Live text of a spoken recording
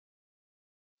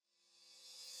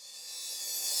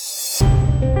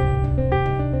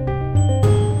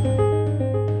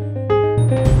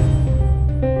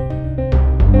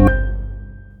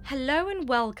Hello and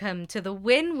welcome to the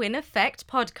Win-Win Effect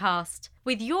podcast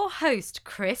with your host,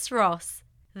 Chris Ross.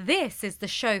 This is the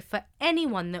show for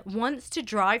anyone that wants to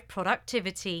drive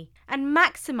productivity and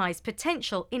maximize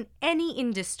potential in any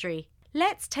industry.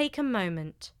 Let's take a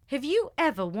moment. Have you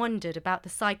ever wondered about the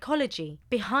psychology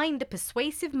behind the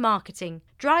persuasive marketing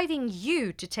driving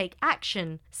you to take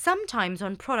action, sometimes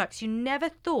on products you never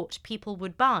thought people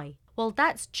would buy? Well,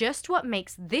 that's just what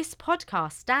makes this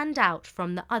podcast stand out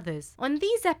from the others. On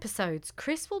these episodes,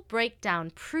 Chris will break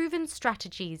down proven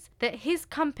strategies that his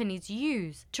companies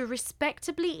use to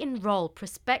respectably enroll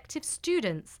prospective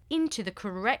students into the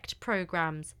correct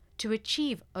programs to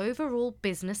achieve overall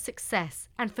business success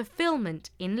and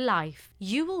fulfillment in life.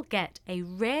 You will get a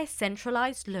rare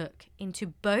centralized look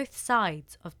into both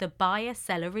sides of the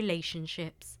buyer-seller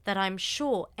relationships that I'm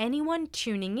sure anyone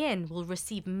tuning in will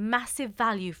receive massive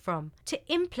value from to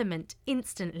implement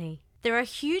instantly. There are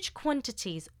huge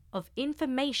quantities of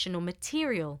information or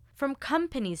material from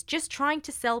companies just trying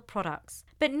to sell products,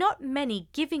 but not many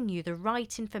giving you the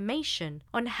right information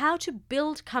on how to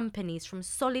build companies from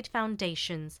solid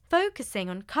foundations, focusing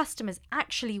on customers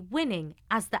actually winning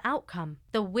as the outcome.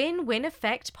 The Win-Win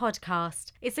Effect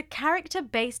podcast is a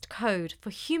character-based code for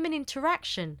human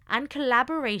interaction and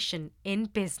collaboration in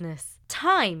business.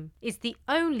 Time is the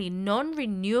only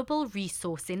non-renewable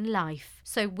resource in life.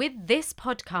 So with this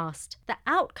podcast, the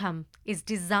outcome is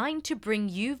designed to bring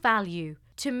you value,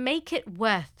 to make it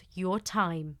worth your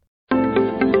time.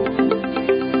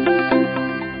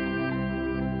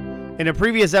 In a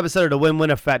previous episode of the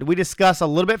Win-Win Effect, we discussed a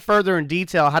little bit further in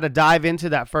detail how to dive into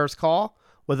that first call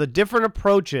with the different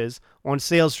approaches on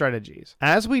sales strategies.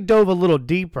 As we dove a little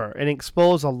deeper and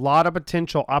exposed a lot of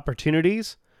potential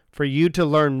opportunities for you to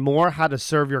learn more how to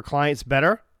serve your clients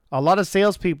better, a lot of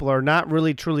salespeople are not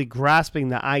really truly grasping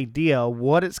the idea of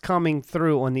what is coming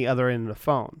through on the other end of the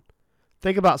phone.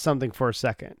 Think about something for a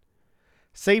second.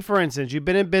 Say, for instance, you've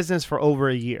been in business for over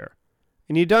a year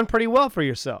and you've done pretty well for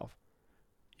yourself.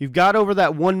 You've got over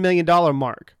that $1 million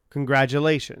mark.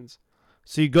 Congratulations.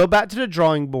 So you go back to the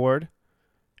drawing board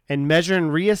and measure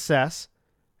and reassess,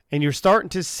 and you're starting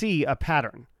to see a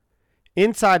pattern.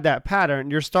 Inside that pattern,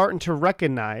 you're starting to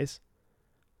recognize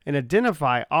and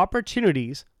identify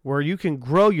opportunities where you can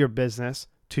grow your business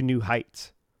to new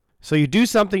heights. So you do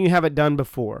something you haven't done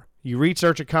before. You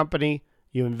research a company,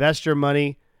 you invest your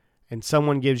money, and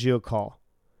someone gives you a call.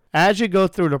 As you go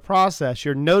through the process,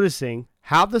 you're noticing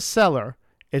how the seller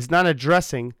is not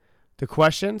addressing the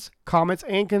questions, comments,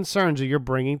 and concerns that you're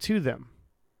bringing to them.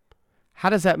 How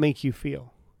does that make you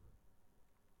feel?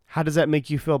 How does that make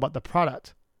you feel about the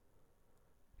product?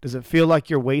 Does it feel like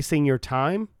you're wasting your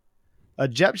time?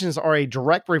 Objections are a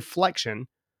direct reflection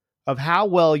of how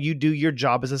well you do your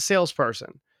job as a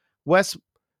salesperson. Wes,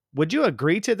 would you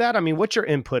agree to that? I mean, what's your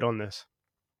input on this?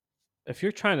 If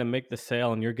you're trying to make the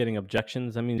sale and you're getting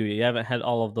objections, I mean, you haven't had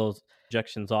all of those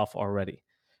objections off already,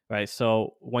 right?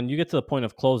 So when you get to the point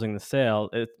of closing the sale,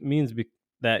 it means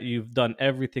that you've done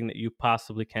everything that you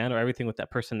possibly can, or everything with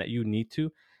that person that you need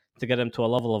to get them to a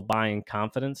level of buying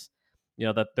confidence,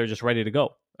 that they're just ready to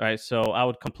go, right? So I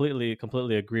would completely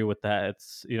agree with that.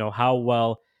 It's, how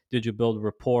well did you build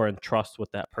rapport and trust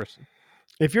with that person?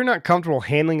 If you're not comfortable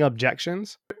handling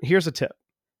objections, here's a tip.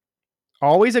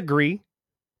 Always agree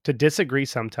to disagree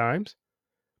sometimes,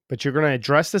 but you're going to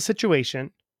address the situation.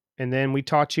 And then we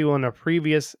taught you on a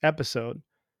previous episode,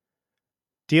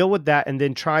 deal with that and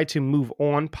then try to move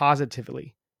on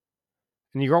positively.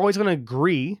 And you're always going to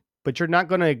agree, but you're not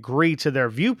going to agree to their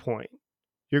viewpoint.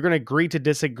 You're going to agree to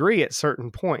disagree at certain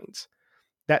points.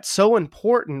 That's so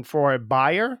important for a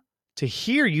buyer to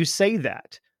hear you say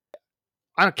that.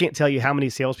 I can't tell you how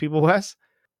many salespeople, Wes,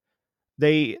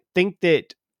 they think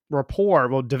that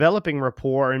developing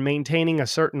rapport and maintaining a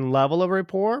certain level of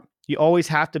rapport, you always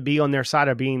have to be on their side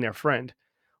of being their friend.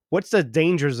 What's the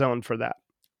danger zone for that?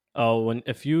 Oh,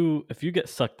 if you get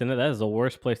sucked into, that is the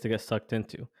worst place to get sucked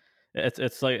into.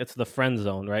 It's like it's the friend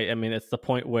zone, right? I mean, it's the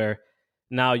point where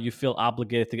now you feel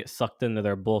obligated to get sucked into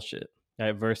their bullshit,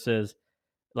 right? Versus,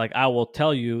 like, I will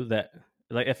tell you that,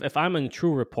 like, if I'm in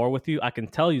true rapport with you, I can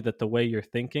tell you that the way you're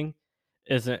thinking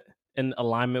isn't in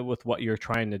alignment with what you're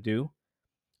trying to do.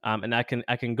 And I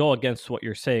can go against what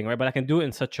you're saying, right? But I can do it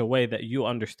in such a way that you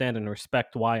understand and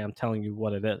respect why I'm telling you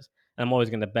what it is. And I'm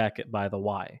always going to back it by the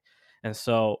why. And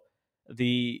so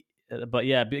getting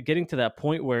to that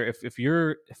point where if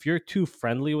you're too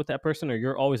friendly with that person, or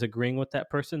you're always agreeing with that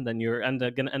person, then you're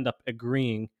going to end up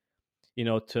agreeing,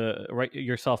 to write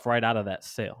yourself right out of that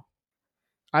sale.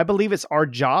 I believe it's our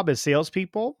job as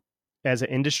salespeople, as an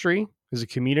industry, as a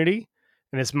community,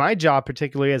 and it's my job,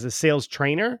 particularly as a sales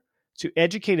trainer, to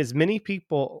educate as many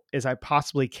people as I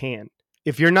possibly can.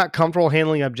 If you're not comfortable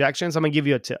handling objections, I'm going to give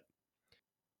you a tip.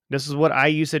 This is what I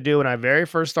used to do when I very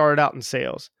first started out in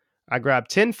sales. I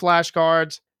grabbed 10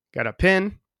 flashcards, got a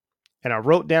pen, and I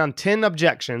wrote down 10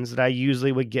 objections that I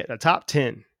usually would get, the top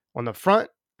 10. On the front,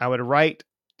 I would write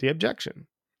the objection.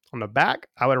 On the back,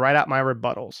 I would write out my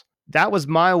rebuttals. That was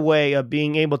my way of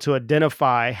being able to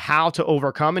identify how to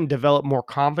overcome and develop more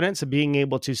confidence and being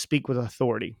able to speak with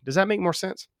authority. Does that make more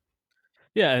sense?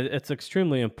 Yeah, it's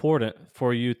extremely important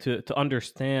for you to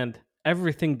understand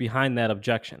everything behind that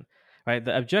objection, right?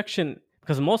 The objection,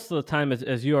 because most of the time,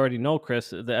 as you already know,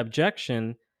 Chris, the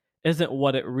objection isn't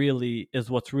what it really is,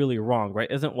 what's really wrong, right?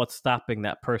 Isn't what's stopping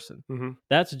that person. Mm-hmm.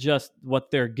 That's just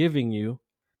what they're giving you,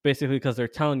 basically, because they're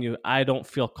telling you, I don't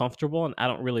feel comfortable and I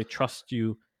don't really trust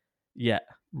you yet.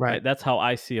 Right. That's how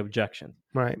I see objection.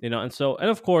 Right. And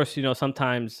of course,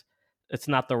 sometimes it's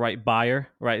not the right buyer,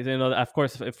 right? Of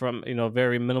course, if from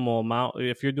very minimal amount,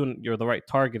 if you're the right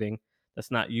targeting, that's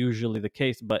not usually the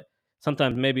case, but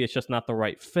sometimes maybe it's just not the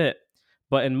right fit.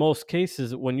 But in most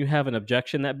cases, when you have an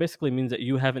objection, that basically means that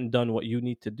you haven't done what you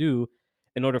need to do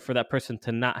in order for that person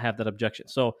to not have that objection.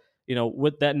 So,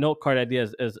 with that note card idea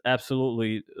is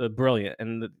absolutely brilliant.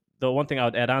 And the one thing I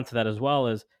would add on to that as well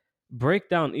is break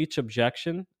down each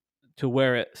objection to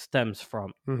where it stems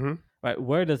from. Mm-hmm. Right,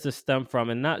 where does this stem from?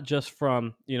 And not just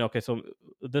from, okay, so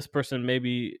this person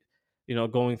maybe,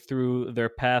 going through their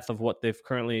path of what they've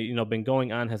currently, been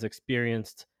going on, has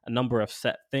experienced a number of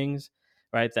set things,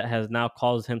 right, that has now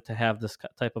caused him to have this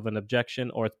type of an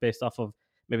objection, or it's based off of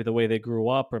maybe the way they grew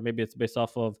up, or maybe it's based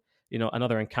off of,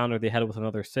 another encounter they had with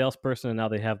another salesperson, and now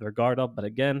they have their guard up. But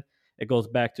again, it goes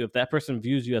back to, if that person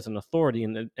views you as an authority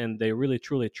and they really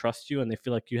truly trust you and they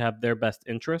feel like you have their best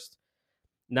interest,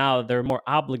 now they're more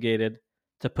obligated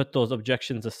to put those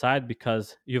objections aside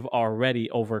because you've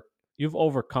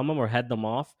overcome them or had them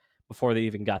off before they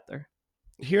even got there.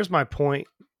 Here's my point,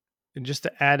 and just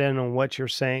to add in on what you're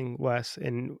saying, Wes,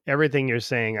 and everything you're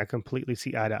saying, I completely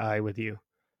see eye to eye with you.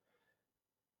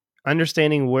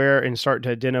 Understanding where and start to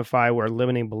identify where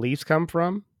limiting beliefs come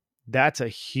from, that's a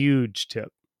huge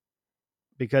tip.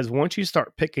 Because once you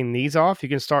start picking these off, you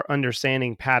can start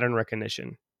understanding pattern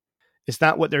recognition. It's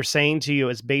not what they're saying to you,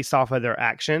 it's based off of their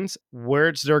actions, where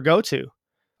it's their go-to.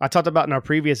 I talked about in our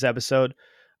previous episode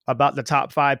about the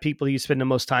top 5 people you spend the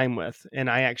most time with, and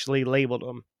I actually labeled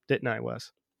them, didn't I,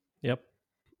 Wes? Yep.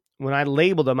 When I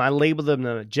labeled them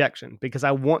an objection because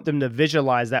I want them to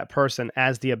visualize that person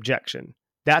as the objection.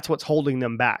 That's what's holding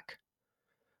them back.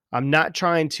 I'm not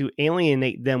trying to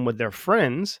alienate them with their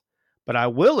friends, but I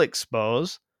will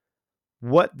expose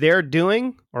what they're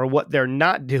doing or what they're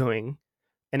not doing.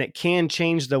 And it can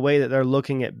change the way that they're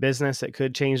looking at business. It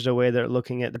could change the way they're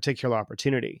looking at a particular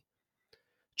opportunity.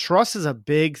 Trust is a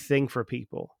big thing for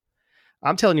people.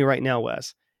 I'm telling you right now,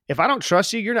 Wes, if I don't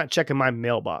trust you, you're not checking my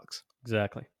mailbox.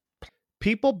 Exactly.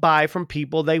 People buy from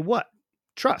people they what?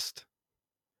 Trust.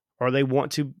 Or they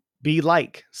want to be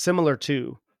like, similar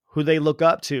to, who they look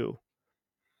up to.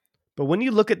 But when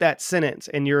you look at that sentence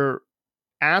and you're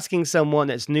asking someone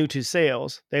that's new to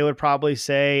sales, they would probably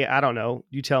say, I don't know,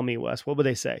 you tell me, Wes, what would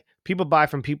they say? People buy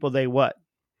from people they what?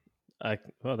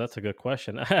 Well, that's a good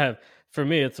question. For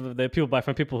me, it's people buy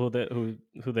from people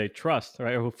who they trust,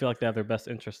 right, or who feel like they have their best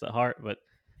interest at heart. But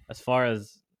as far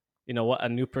as what a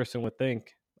new person would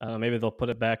think, maybe they'll put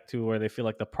it back to where they feel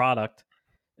like the product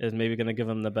is maybe going to give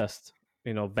them the best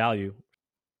value.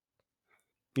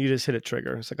 You just hit a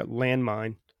trigger. It's like a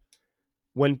landmine.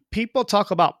 When people talk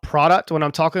about product, when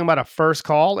I'm talking about a first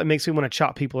call, it makes me want to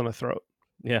chop people in the throat.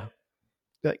 Yeah.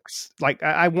 Like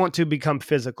I want to become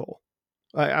physical.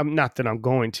 I'm not that I'm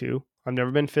going to. I've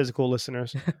never been physical,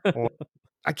 listeners.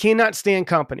 I cannot stand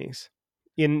companies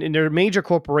in their major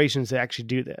corporations that actually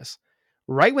do this.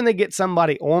 Right when they get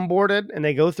somebody onboarded and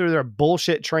they go through their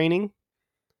bullshit training,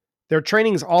 their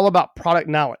training is all about product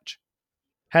knowledge.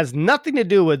 Has nothing to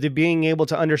do with being able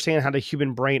to understand how the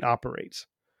human brain operates.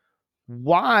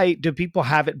 Why do people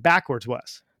have it backwards,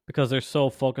 Wes? Because they're so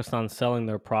focused on selling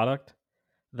their product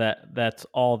that's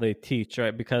all they teach,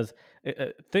 right? Because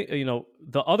the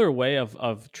other way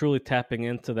of truly tapping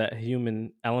into that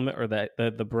human element, or that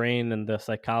the brain and the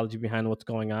psychology behind what's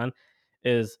going on,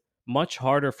 is much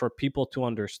harder for people to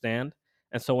understand.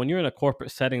 And so when you're in a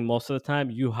corporate setting, most of the time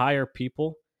you hire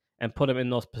people and put them in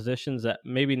those positions that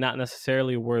maybe not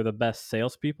necessarily were the best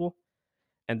salespeople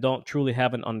and don't truly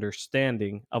have an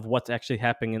understanding of what's actually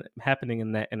happening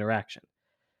in that interaction.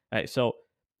 Right? So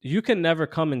you can never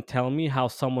come and tell me how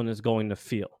someone is going to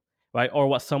feel, right? Or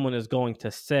what someone is going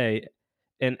to say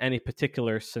in any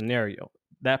particular scenario.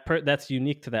 That's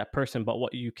unique to that person. But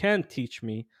what you can teach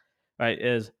me, right,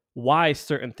 is why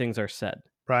certain things are said.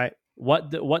 Right.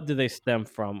 What do they stem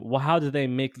from? Well, how do they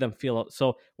make them feel?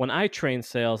 So when I train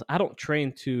sales, I don't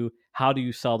train to how do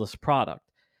you sell this product.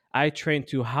 I train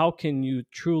to how can you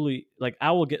truly, like,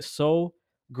 I will get so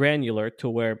granular to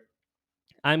where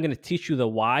I'm going to teach you the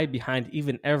why behind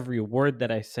even every word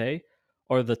that I say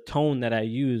or the tone that I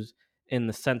use in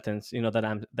the sentence,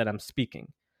 that I'm speaking.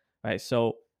 Right?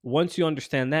 So once you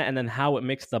understand that and then how it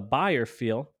makes the buyer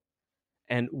feel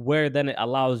and where then it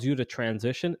allows you to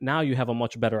transition, now you have a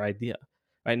much better idea.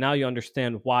 Right? Now you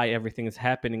understand why everything is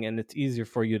happening and it's easier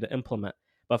for you to implement.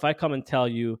 But if I come and tell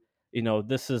you,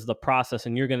 this is the process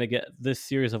and you're going to get this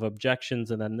series of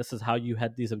objections and then this is how you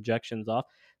had these objections off,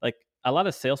 like a lot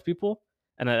of salespeople,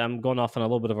 and I'm going off on a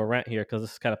little bit of a rant here because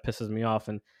this kind of pisses me off.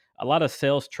 And a lot of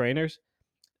sales trainers,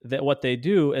 that what they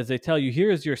do is they tell you,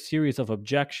 here's your series of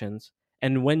objections.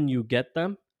 And when you get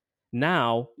them,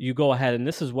 now you go ahead and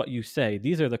this is what you say.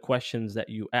 These are the questions that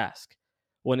you ask.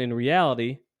 When in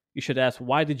reality, you should ask,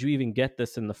 why did you even get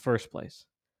this in the first place?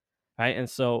 Right? And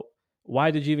so,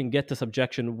 why did you even get this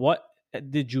objection? What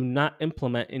did you not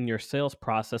implement in your sales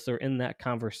process or in that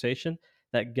conversation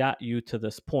that got you to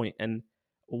this point? And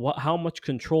how much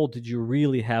control did you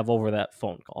really have over that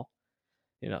phone call?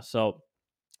 So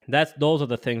those are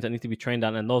the things that need to be trained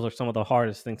on, and those are some of the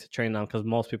hardest things to train on because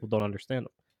most people don't understand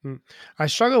them. I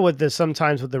struggle with this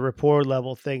sometimes with the rapport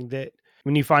level thing, that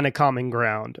when you find a common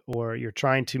ground or you're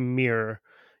trying to mirror,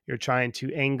 you're trying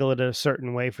to angle it a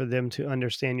certain way for them to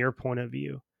understand your point of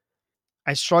view.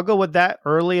 I struggle with that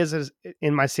early as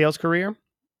in my sales career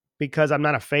because I'm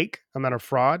not a fake, I'm not a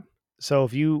fraud. So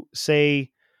if you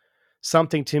say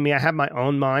something to me, I have my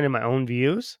own mind and my own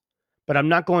views, but I'm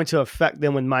not going to affect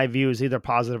them with my views, either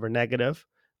positive or negative,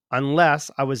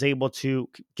 unless I was able to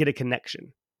get a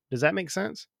connection. Does that make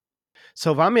sense?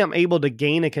 So if I'm able to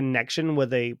gain a connection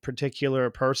with a particular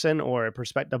person or a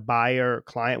prospective buyer,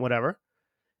 client, whatever,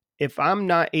 if I'm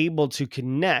not able to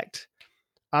connect,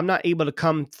 I'm not able to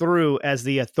come through as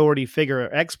the authority figure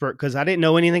or expert because I didn't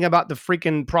know anything about the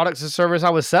freaking products or service I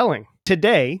was selling.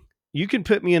 Today, you can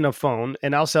put me in a phone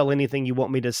and I'll sell anything you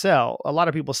want me to sell. A lot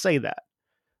of people say that.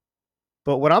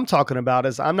 But what I'm talking about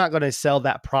is I'm not going to sell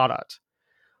that product.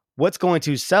 What's going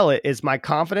to sell it is my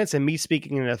confidence and me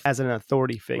speaking as an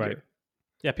authority figure. Right.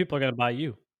 Yeah, people are going to buy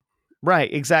you.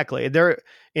 Right, exactly.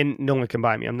 And no one can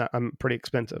buy me. I'm pretty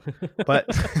expensive, but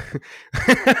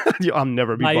I'll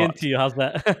never be buy bought. Into you. How's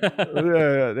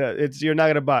that? You're not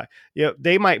gonna buy.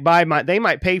 They might they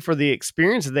might pay for the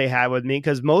experience that they have with me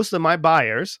because most of my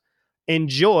buyers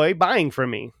enjoy buying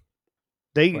from me.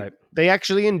 They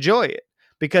actually enjoy it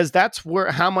because that's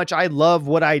how much I love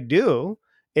what I do.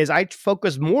 Is I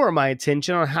focus more of my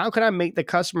attention on how can I make the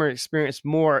customer experience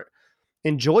more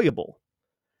enjoyable.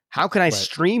 How can I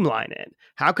streamline it?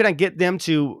 How can I get them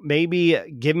to maybe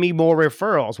give me more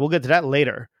referrals? We'll get to that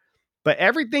later. But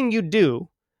everything you do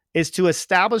is to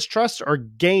establish trust or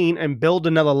gain and build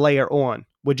another layer on.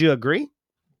 Would you agree?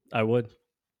 I would.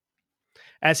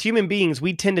 As human beings,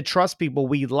 we tend to trust people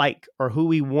we like or who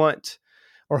we want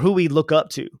or who we look up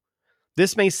to.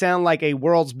 This may sound like a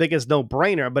world's biggest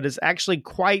no-brainer, but it's actually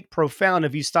quite profound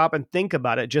if you stop and think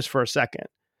about it just for a second.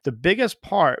 The biggest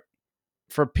part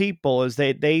for people is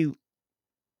they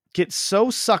get so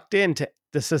sucked into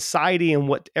the society and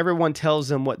what everyone tells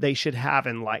them what they should have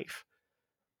in life.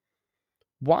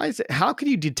 Why is it? How can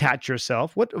you detach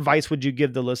yourself? What advice would you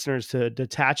give the listeners to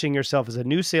detaching yourself as a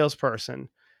new salesperson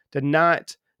to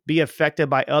not be affected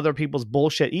by other people's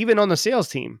bullshit, even on the sales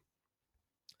team?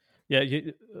 Yeah,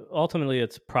 ultimately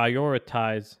it's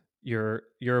prioritize your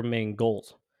main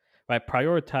goals, right?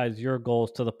 Prioritize your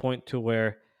goals to the point to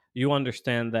where you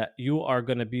understand that you are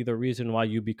going to be the reason why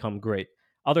you become great.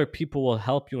 Other people will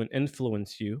help you and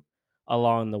influence you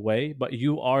along the way, but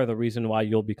you are the reason why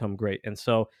you'll become great. And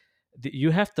so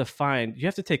you have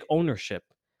to take ownership,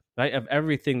 right, of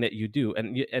everything that you do,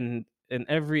 and in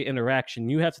every interaction,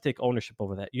 you have to take ownership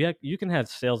over that. You can have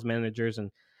sales managers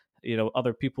and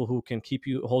other people who can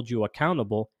hold you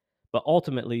accountable, but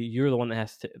ultimately you're the one that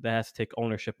has to take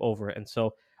ownership over it. And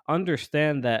so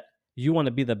understand that you want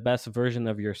to be the best version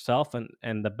of yourself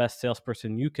and the best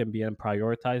salesperson you can be, and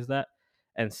prioritize that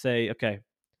and say, okay,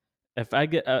 if I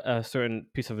get a certain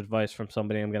piece of advice from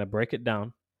somebody, I'm going to break it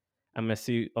down. I'm going to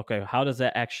see, okay, how does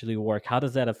that actually work? How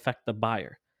does that affect the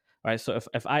buyer? All right. So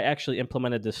if I actually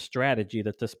implemented this strategy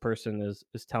that this person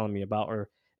is telling me about or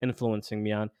influencing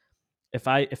me on, if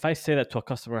I say that to a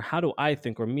customer, how do I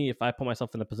think, or me, if I put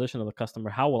myself in the position of the customer,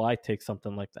 how will I take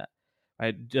something like that?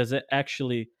 Right? Does it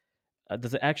actually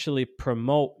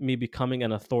promote me becoming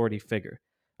an authority figure?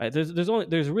 Right?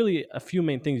 There's really a few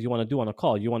main things you want to do on a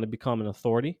call. You want to become an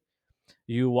authority.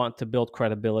 You want to build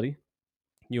credibility.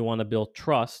 You want to build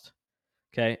trust.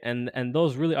 Okay. And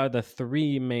those really are the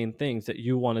three main things that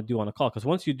you want to do on a call. Because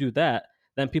once you do that,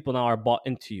 then people now are bought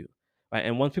into you. Right.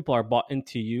 And once people are bought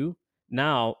into you,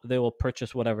 now they will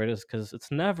purchase whatever it is. Because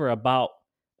it's never about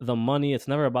the money. It's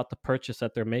never about the purchase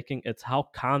that they're making. It's how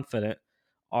confident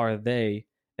are they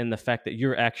in the fact that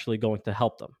you're actually going to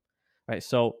help them. Right.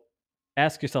 So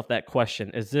ask yourself that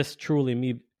question. Is this truly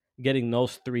me getting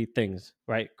those three things?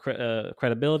 Right.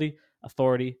 Credibility,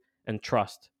 authority, and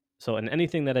trust. So in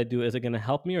anything that I do, is it going to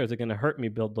help me or is it going to hurt me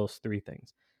build those three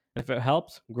things? And if it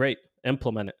helps, great,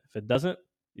 implement it. If it doesn't,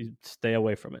 you stay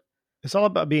away from it. It's all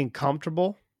about being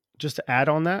comfortable. Just to add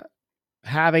on that,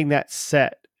 having that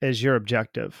set as your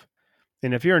objective.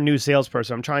 And if you're a new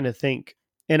salesperson, I'm trying to think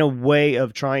in a way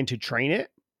of trying to train it,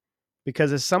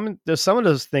 because there's some of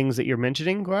those things that you're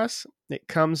mentioning, Wes. It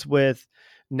comes with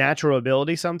natural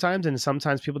ability sometimes, and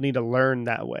sometimes people need to learn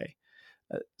that way.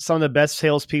 Some of the best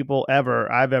salespeople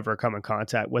I've ever come in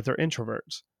contact with are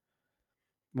introverts.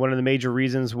 One of the major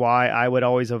reasons why I would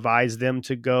always advise them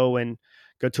to go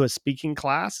to a speaking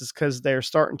class is because they're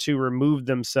starting to remove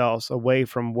themselves away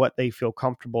from what they feel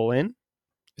comfortable in.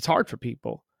 It's hard for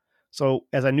people. So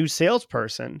as a new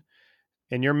salesperson,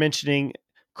 and you're mentioning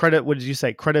what did you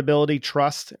say? Credibility,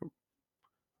 trust.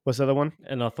 What's the other one?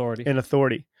 And authority. And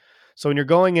authority. So when you're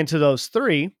going into those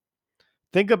three,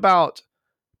 think about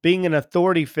being an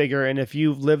authority figure, and if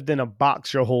you've lived in a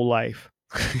box your whole life,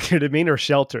 you know what I mean, or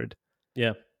sheltered,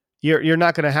 Yeah. you're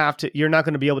not going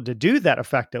to be able to do that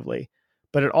effectively.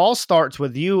 But it all starts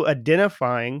with you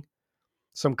identifying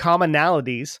some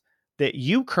commonalities that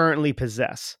you currently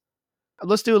possess.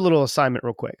 Let's do a little assignment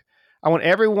real quick. I want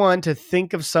everyone to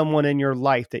think of someone in your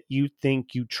life that you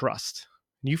think you trust,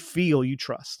 you feel you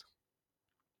trust.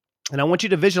 And I want you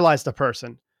to visualize the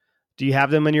person. Do you have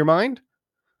them in your mind?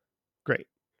 Great.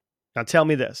 Now tell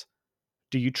me this.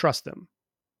 Do you trust them?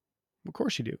 Of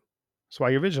course you do. That's why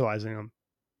you're visualizing them.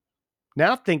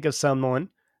 Now think of someone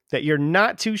that you're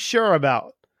not too sure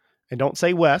about. And don't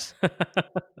say Wes.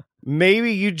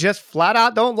 Maybe you just flat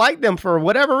out don't like them for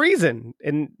whatever reason,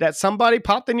 and that somebody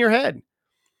popped in your head.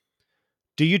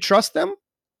 Do you trust them?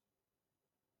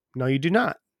 No, you do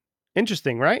not.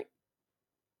 Interesting, right?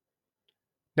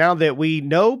 Now that we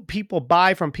know people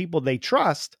buy from people they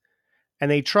trust, and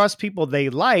they trust people they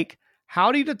like,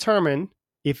 how do you determine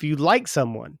if you like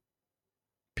someone?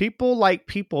 People like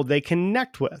people they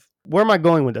connect with. Where am I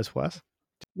going with this, Wes?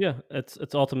 Yeah, it's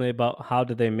ultimately about how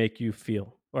do they make you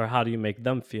feel, or how do you make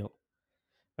them feel,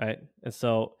 right? And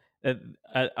so,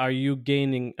 are you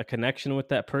gaining a connection with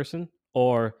that person,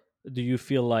 or do you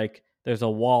feel like there's a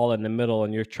wall in the middle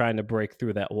and you're trying to break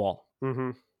through that wall?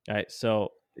 Mm-hmm. Right. So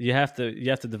you have to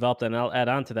develop that, and I'll add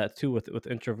on to that too with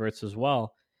introverts as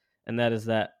well, and that is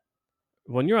that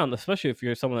when you're on, especially if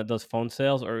you're someone that does phone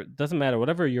sales, or it doesn't matter,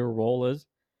 whatever your role is,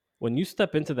 when you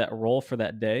step into that role for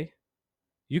that day,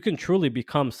 you can truly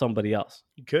become somebody else.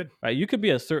 You could. Right? You could be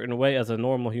a certain way as a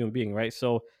normal human being, right?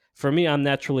 So for me, I'm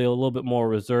naturally a little bit more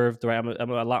reserved, right? I'm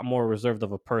a lot more reserved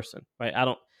of a person, right? I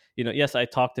don't, yes, I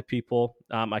talk to people,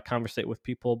 I conversate with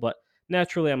people, but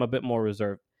naturally I'm a bit more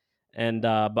reserved. And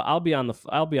but I'll be on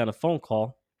a phone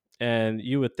call, and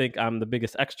you would think I'm the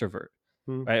biggest extrovert,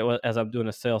 right? As I'm doing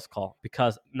a sales call,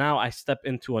 because now I step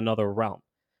into another realm,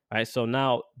 right? So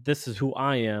now this is who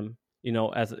I am.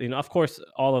 Of course,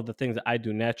 all of the things that I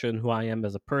do naturally and who I am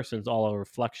as a person is all a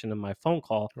reflection in my phone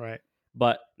call. Right.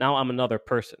 But now I'm another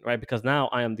person, right? Because now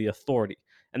I am the authority.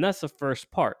 And that's the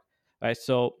first part, right?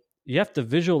 So you have to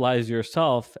visualize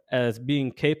yourself as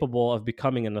being capable of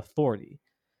becoming an authority,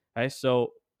 right?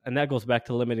 So, and that goes back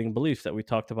to limiting beliefs that we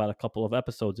talked about a couple of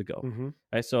episodes ago,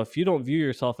 right? So if you don't view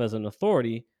yourself as an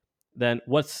authority, then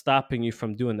what's stopping you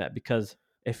from doing that? Because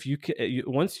if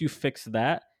once you fix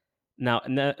that, now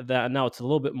it's a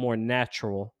little bit more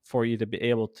natural for you to be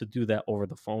able to do that over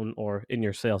the phone or in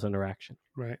your sales interaction.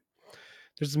 Right.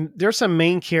 There's some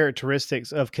main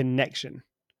characteristics of connection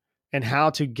and how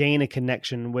to gain a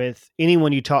connection with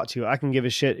anyone you talk to. I can give a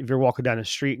shit if you're walking down the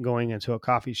street and going into a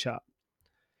coffee shop.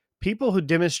 People who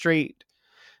demonstrate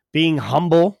being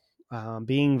humble,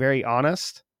 being very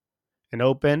honest and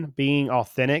open, being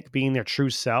authentic, being their true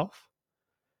self,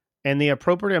 and the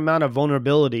appropriate amount of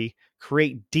vulnerability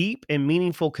create deep and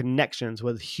meaningful connections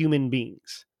with human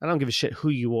beings. I don't give a shit who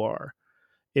you are.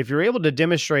 If you're able to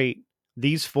demonstrate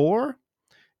these four,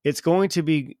 it's going to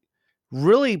be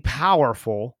really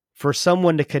powerful for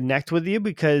someone to connect with you,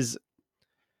 because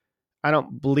I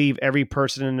don't believe every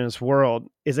person in this world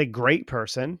is a great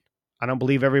person. I don't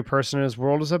believe every person in this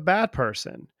world is a bad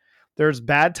person. There's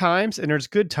bad times and there's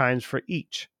good times for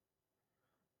each.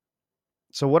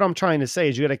 So what I'm trying to say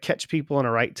is you got to catch people in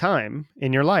the right time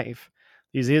in your life.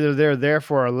 Either they're there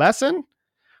for a lesson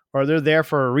or they're there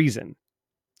for a reason.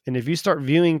 And if you start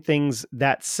viewing things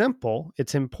that simple,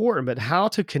 it's important. But how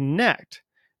to connect,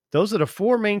 those are the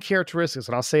 4 main characteristics.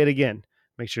 And I'll say it again.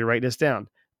 Make sure you write this down.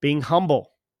 Being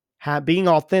humble, being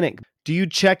authentic. Do you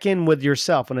check in with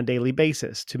yourself on a daily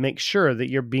basis to make sure that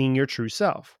you're being your true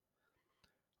self?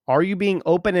 Are you being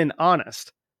open and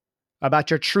honest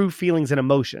about your true feelings and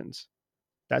emotions?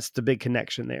 That's the big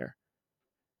connection there.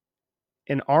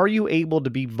 And are you able to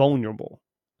be vulnerable?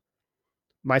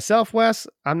 Myself, Wes,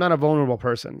 I'm not a vulnerable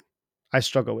person. I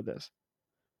struggle with this.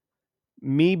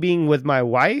 Me being with my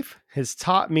wife has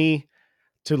taught me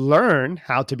to learn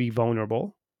how to be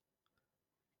vulnerable,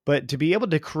 but to be able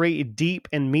to create a deep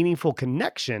and meaningful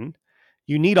connection,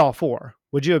 you need all 4.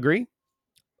 Would you agree?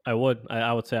 I would.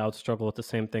 I would say I would struggle with the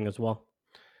same thing as well.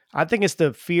 I think it's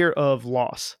the fear of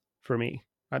loss for me.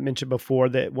 I mentioned before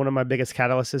that one of my biggest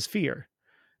catalysts is fear.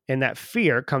 And that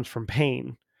fear comes from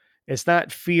pain. It's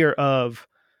not fear of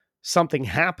something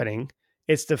happening.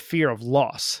 It's the fear of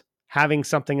loss, having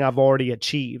something I've already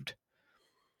achieved.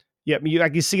 Yeah,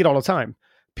 you see it all the time.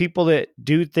 People that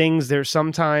do things, they're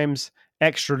sometimes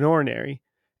extraordinary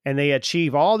and they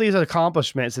achieve all these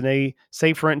accomplishments and they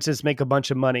say, for instance, make a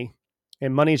bunch of money.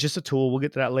 And money is just a tool. We'll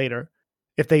get to that later.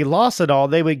 If they lost it all,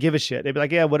 they would give a shit. They'd be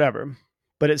like, yeah, whatever.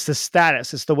 But it's the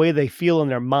status. It's the way they feel in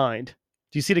their mind.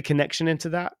 Do you see the connection into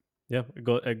that? Yeah,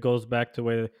 it goes back to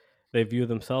where they view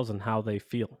themselves and how they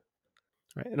feel.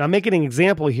 Right. And I'm making an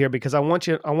example here because I want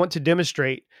to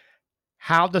demonstrate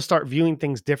how to start viewing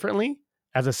things differently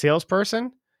as a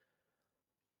salesperson.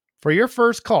 For your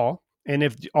first call, and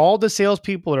if all the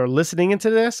salespeople are listening into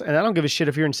this, and I don't give a shit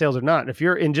if you're in sales or not, if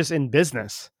you're just in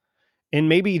business and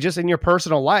maybe just in your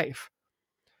personal life,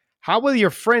 how will your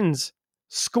friends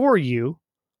score you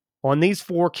on these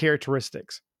 4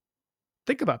 characteristics?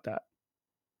 Think about that.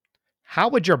 How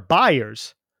would your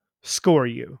buyers score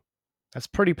you? That's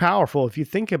pretty powerful if you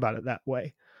think about it that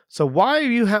way. So why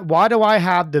do I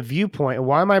have the viewpoint, and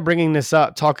why am I bringing this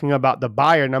up talking about the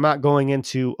buyer, and I'm not going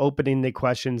into opening the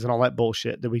questions and all that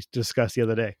bullshit that we discussed the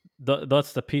other day?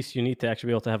 That's the piece you need to actually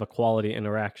be able to have a quality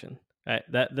interaction. Right?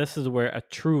 This is where a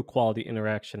true quality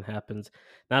interaction happens.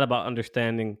 Not about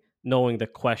understanding, knowing the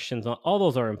questions. All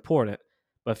those are important,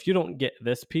 but if you don't get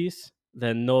this piece,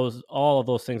 then all of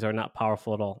those things are not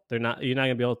powerful at all. You're not going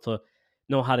to be able to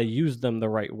know how to use them the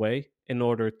right way in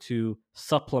order to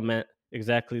supplement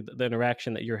exactly the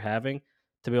interaction that you're having,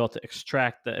 to be able to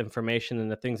extract the information and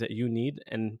the things that you need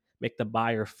and make the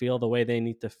buyer feel the way they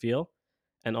need to feel,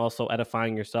 and also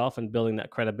edifying yourself and building that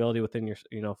credibility within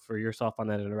for yourself on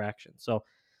that interaction. So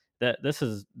this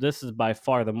is by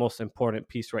far the most important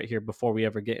piece right here before we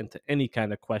ever get into any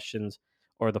kind of questions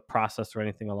or the process or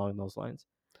anything along those lines.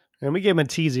 And we gave him a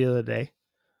tease the other day.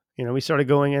 We started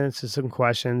going into some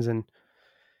questions, and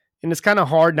it's kind of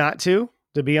hard not to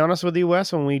be honest with you,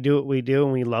 Wes, when we do what we do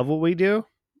and we love what we do.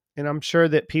 And I'm sure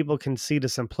that people can see the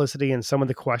simplicity in some of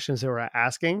the questions that we're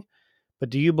asking. But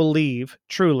do you believe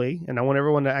truly, and I want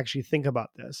everyone to actually think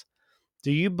about this,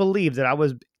 do you believe that I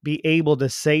would be able to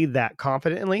say that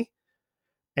confidently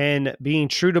and being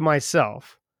true to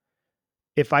myself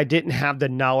if I didn't have the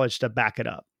knowledge to back it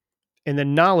up? And the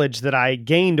knowledge that I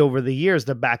gained over the years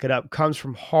to back it up comes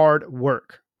from hard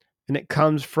work. And it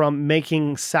comes from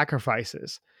making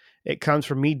sacrifices. It comes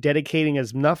from me dedicating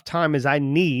as enough time as I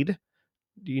need.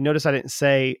 You notice I didn't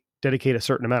say dedicate a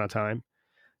certain amount of time.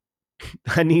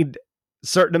 I need a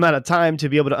certain amount of time to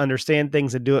be able to understand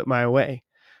things and do it my way.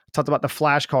 I talked about the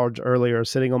flashcards earlier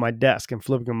sitting on my desk and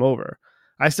flipping them over.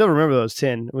 I still remember those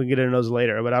 10. We can get into those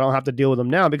later, but I don't have to deal with them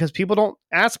now because people don't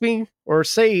ask me or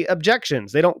say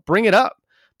objections. They don't bring it up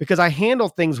because I handle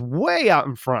things way out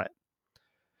in front.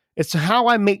 It's how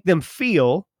I make them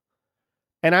feel,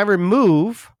 and I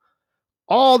remove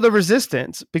all the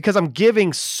resistance because I'm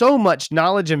giving so much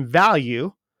knowledge and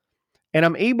value, and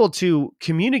I'm able to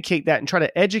communicate that and try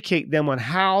to educate them on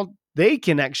how they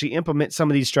can actually implement some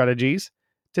of these strategies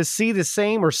to see the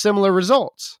same or similar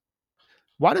results.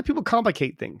 Why do people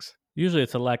complicate things? Usually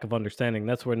it's a lack of understanding.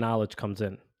 That's where knowledge comes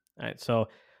in. Right. So,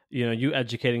 you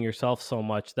educating yourself so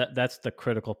much, that's the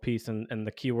critical piece. And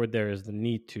the key word there is the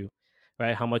need to,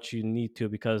 right? How much you need to,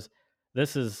 because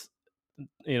this is,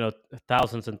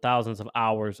 thousands and thousands of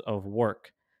hours of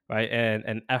work, right?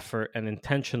 And effort and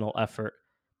intentional effort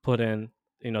put in,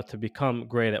 to become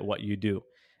great at what you do.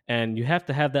 And you have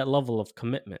to have that level of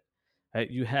commitment. Right?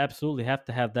 You absolutely have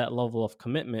to have that level of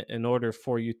commitment in order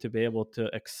for you to be able to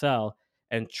excel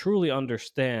and truly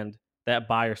understand that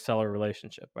buyer seller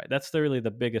relationship, right? That's really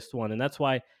the biggest one. And that's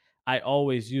why I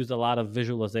always used a lot of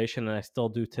visualization, and I still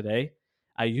do today,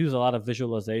 I use a lot of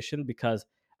visualization because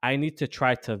I need to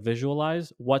try to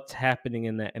visualize what's happening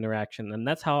in that interaction. And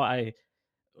that's how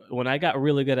when I got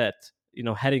really good at,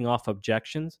 heading off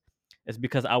objections, is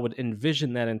because I would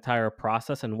envision that entire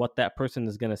process and what that person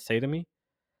is going to say to me.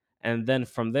 And then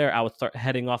from there, I would start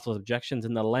heading off those objections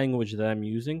in the language that I'm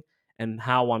using and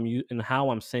how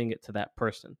I'm saying it to that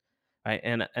person, right?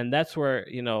 And that's where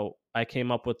I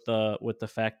came up with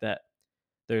the fact that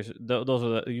those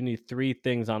are you need three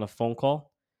things on a phone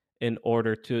call in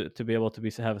order to be able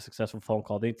to have a successful phone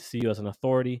call. They need to see you as an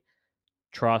authority,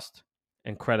 trust,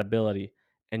 and credibility,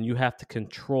 and you have to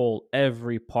control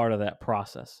every part of that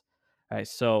process, right?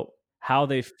 So how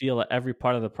they feel at every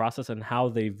part of the process and how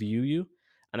they view you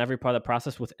and every part of the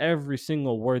process with every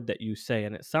single word that you say.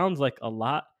 And it sounds like a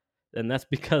lot, and that's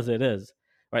because it is,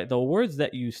 right? The words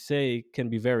that you say can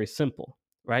be very simple,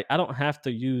 right? I don't have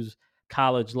to use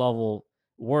college level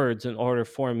words in order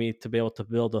for me to be able to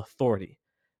build authority,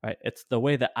 right? It's the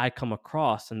way that I come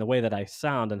across and the way that I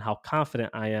sound and how confident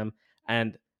I am,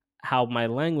 and how my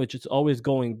language is always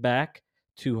going back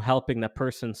to helping that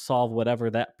person solve whatever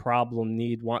that problem,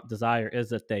 need, want, desire is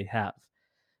that they have.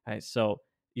 Right. So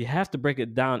you have to break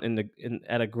it down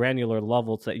at a granular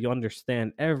level so that you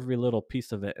understand every little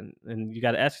piece of it. And you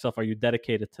got to ask yourself, are you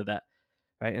dedicated to that?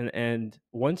 Right. And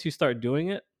once you start doing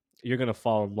it, you're going to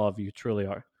fall in love. You truly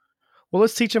are. Well,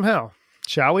 let's teach them how,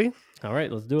 shall we? All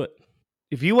right, let's do it.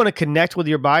 If you want to connect with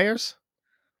your buyers,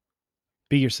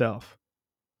 be yourself.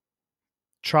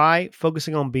 Try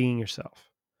focusing on being yourself.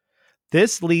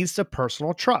 This leads to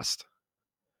personal trust.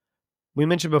 We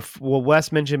mentioned before,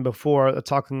 Wes mentioned before,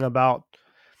 talking about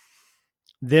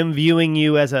them viewing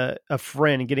you as a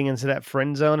friend, getting into that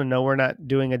friend zone. And no, we're not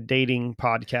doing a dating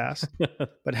podcast,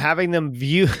 but having them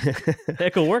view.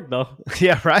 It could work though.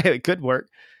 Yeah, right. It could work.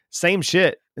 Same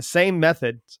shit, same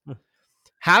method.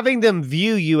 Having them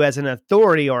view you as an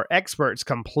authority or expert is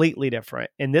completely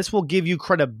different. And this will give you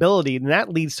credibility, and that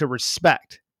leads to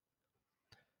respect.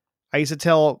 I used to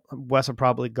tell Wes will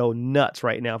probably go nuts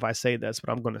right now if I say this,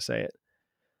 but I'm going to say it.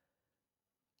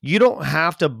 You don't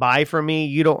have to buy from me.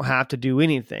 You don't have to do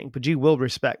anything, but you will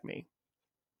respect me.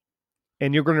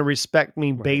 And you're going to respect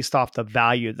me based off the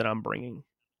value that I'm bringing.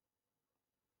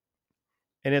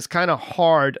 And it's kind of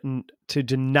hard to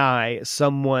deny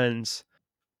someone's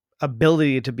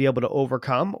ability to be able to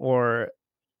overcome or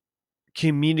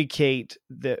communicate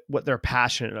what they're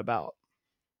passionate about.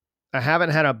 I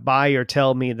haven't had a buyer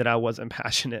tell me that I wasn't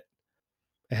passionate.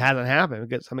 It hasn't happened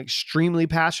because I'm extremely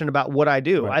passionate about what I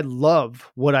do. Right. I love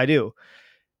what I do.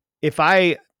 This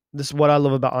is what I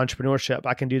love about entrepreneurship.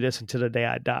 I can do this until the day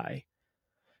I die.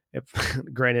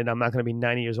 Granted, I'm not going to be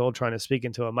 90 years old trying to speak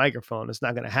into a microphone. It's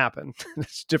not going to happen.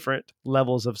 It's different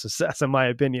levels of success, in my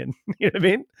opinion. You know what I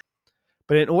mean?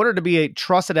 But in order to be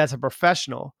trusted as a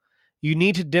professional, you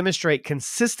need to demonstrate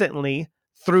consistently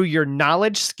through your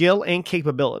knowledge, skill, and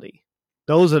capability.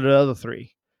 Those are the other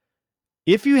three.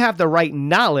 If you have the right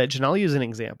knowledge, and I'll use an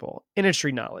example,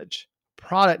 industry knowledge,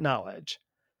 product knowledge,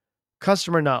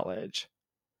 customer knowledge,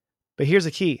 but here's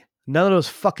the key. None of those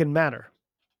fucking matter.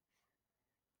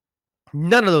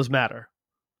 None of those matter.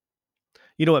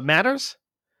 You know what matters?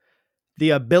 The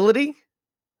ability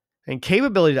and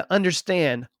capability to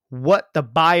understand what the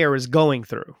buyer is going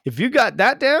through. If you got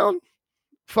that down,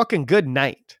 fucking good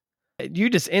night. You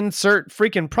just insert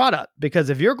freaking product,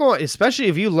 because if you're going, especially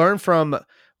if you learn from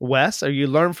Wes or you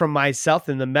learn from myself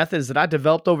and the methods that I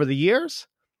developed over the years,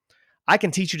 I can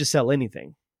teach you to sell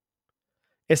anything.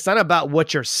 It's not about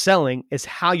what you're selling, it's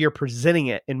how you're presenting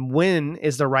it and when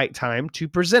is the right time to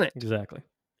present it. Exactly.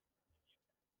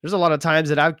 There's a lot of times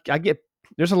that I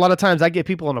get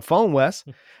people on the phone, Wes,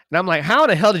 and I'm like, how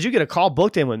the hell did you get a call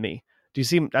booked in with me? Do you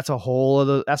see? That's a whole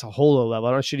other level.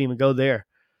 I shouldn't even go there.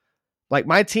 Like,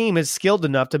 my team is skilled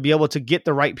enough to be able to get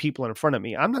the right people in front of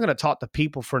me. I'm not going to talk to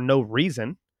people for no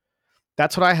reason.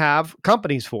 That's what I have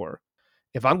companies for.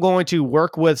 If I'm going to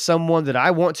work with someone that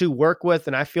I want to work with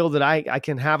and I feel that I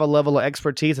can have a level of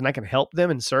expertise and I can help them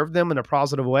and serve them in a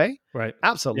positive way, right?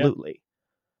 Absolutely.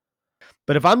 Yeah.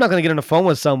 But if I'm not going to get on the phone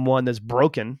with someone that's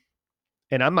broken,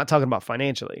 and I'm not talking about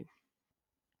financially,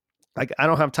 like, I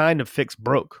don't have time to fix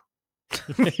broke,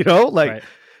 right.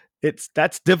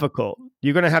 That's difficult.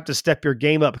 You're going to have to step your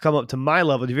game up, come up to my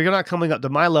level. If you're not coming up to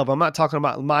my level, I'm not talking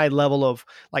about my level of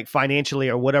like financially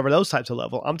or whatever, those types of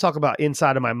level. I'm talking about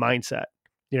inside of my mindset.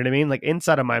 You know what I mean? Like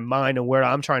inside of my mind and where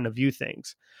I'm trying to view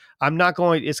things.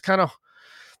 It's kind of,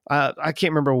 I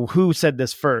can't remember who said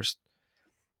this first,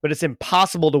 but it's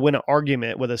impossible to win an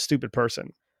argument with a stupid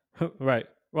person. Right.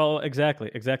 Well,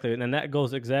 exactly. And that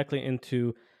goes exactly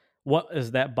into what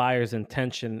is that buyer's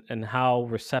intention and how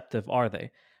receptive are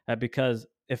they? Because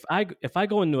if I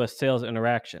go into a sales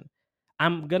interaction,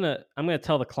 I'm gonna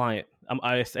tell the client.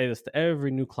 I say this to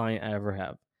every new client I ever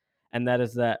have, and that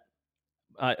is that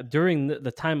during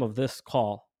the time of this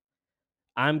call,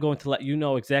 I'm going to let you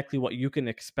know exactly what you can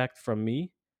expect from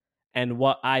me and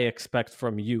what I expect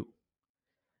from you.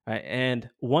 Right. And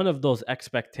one of those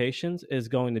expectations is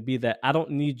going to be that I don't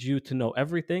need you to know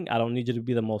everything. I don't need you to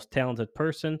be the most talented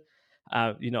person.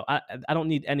 I don't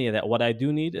need any of that. What I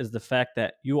do need is the fact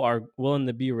that you are willing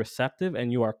to be receptive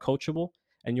and you are coachable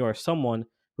and you are someone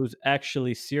who's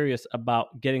actually serious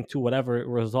about getting to whatever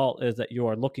result is that you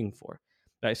are looking for.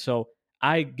 Right. So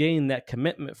I gain that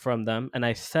commitment from them and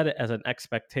I set it as an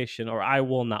expectation or I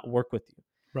will not work with you.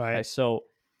 Right. Right. So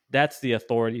that's the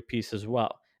authority piece as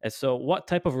well. And so, what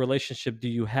type of relationship do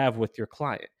you have with your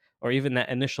client, or even that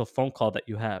initial phone call that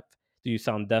you have? Do you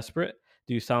sound desperate?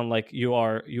 Do you sound like you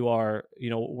are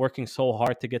working so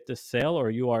hard to get this sale,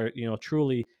 or you are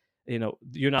truly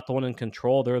you're not the one in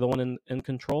control, they're the one in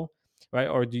control, right?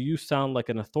 Or do you sound like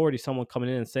an authority, someone coming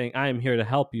in and saying, "I am here to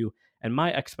help you," and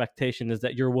my expectation is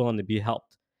that you're willing to be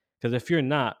helped? Because if you're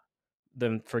not,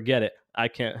 then forget it. I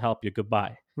can't help you.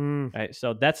 Goodbye. Mm. Right.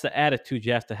 So that's the attitude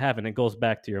you have to have, and it goes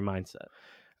back to your mindset.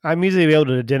 I'm usually able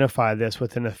to identify this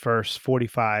within the first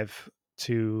 45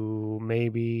 to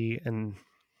maybe 1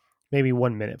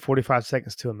 minute, 45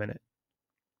 seconds to a minute.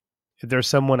 If there's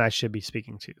someone I should be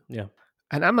speaking to. Yeah.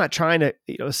 And I'm not trying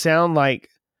to sound like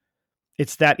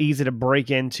it's that easy to break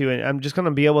into, and I'm just going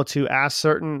to be able to ask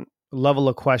certain level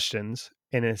of questions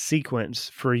in a sequence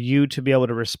for you to be able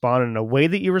to respond in a way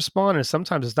that you respond. And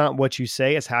sometimes it's not what you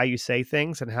say, it's how you say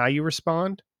things and how you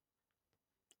respond.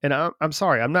 And I'm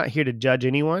sorry, I'm not here to judge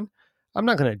anyone. I'm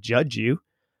not going to judge you.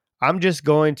 I'm just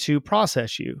going to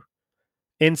process you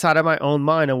inside of my own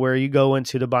mind of where you go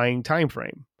into the buying time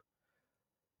frame.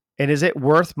 And is it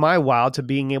worth my while to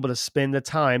being able to spend the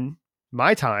time,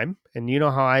 my time, and you know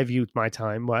how I view my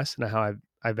time, Wes, and how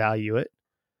I value it.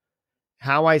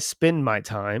 How I spend my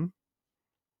time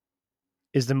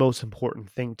is the most important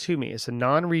thing to me. It's a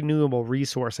non-renewable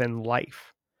resource in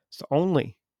life. It's the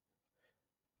only.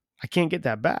 I can't get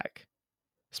that back,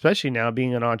 especially now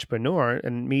being an entrepreneur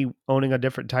and me owning a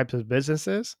different types of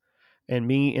businesses and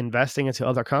me investing into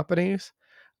other companies.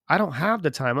 I don't have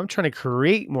the time. I'm trying to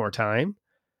create more time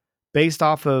based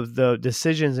off of the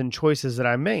decisions and choices that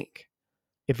I make.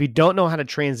 If you don't know how to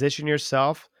transition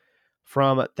yourself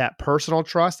from that personal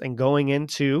trust and going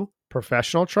into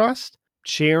professional trust,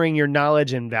 sharing your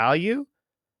knowledge and value,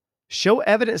 show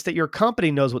evidence that your company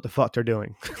knows what the fuck they're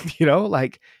doing.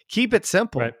 Keep it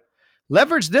simple. Right.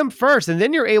 Leverage them first, and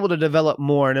then you're able to develop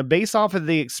more. And based off of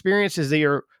the experiences that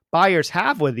your buyers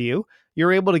have with you,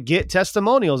 you're able to get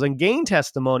testimonials and gain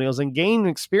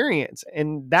experience.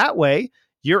 And that way,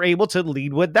 you're able to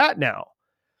lead with that now.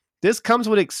 This comes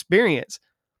with experience.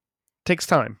 Takes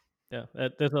time. Yeah.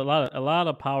 There's a lot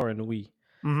of power in we.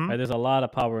 Mm-hmm. Right. There's a lot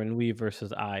of power in we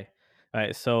versus I.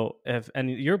 Right. So if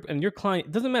your client,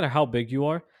 it doesn't matter how big you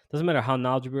are, doesn't matter how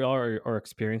knowledgeable you are or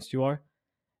experienced you are,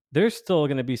 there's still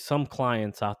going to be some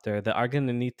clients out there that are going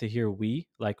to need to hear we,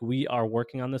 like we are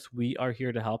working on this, we are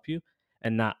here to help you,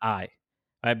 and not I.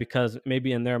 Right. Because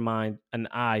maybe in their mind, an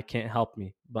I can't help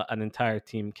me, but an entire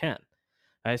team can.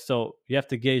 Right. So you have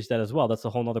to gauge that as well. That's a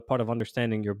whole nother part of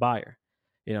understanding your buyer.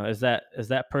 Is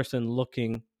that person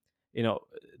looking,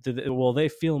 will they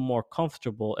feel more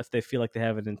comfortable if they feel like they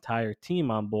have an entire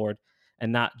team on board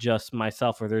and not just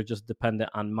myself, or they're just dependent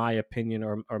on my opinion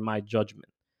or my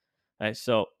judgment. Right.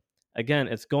 So again,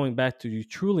 it's going back to, you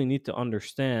truly need to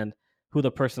understand who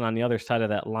the person on the other side of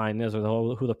that line is,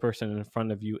 or who the person in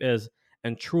front of you is,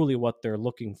 and truly what they're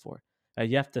looking for.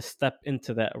 You have to step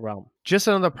into that realm. Just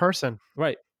another person.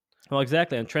 Right. Well,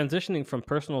 exactly. And transitioning from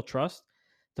personal trust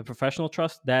to professional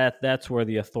trust, that's where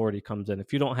the authority comes in.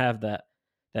 If you don't have that,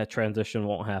 that transition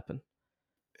won't happen.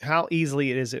 How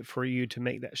easily is it for you to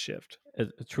make that shift?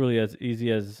 It's truly as easy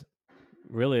as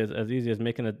easy as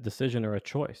making a decision or a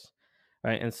choice.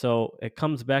 Right. And so it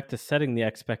comes back to setting the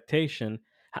expectation.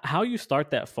 How you start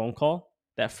that phone call,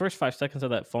 that first 5 seconds of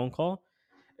that phone call,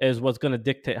 is what's going to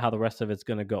dictate how the rest of it's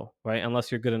going to go. Right.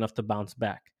 Unless you're good enough to bounce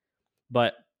back.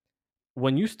 But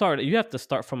when you start, you have to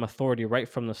start from authority right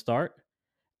from the start,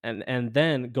 and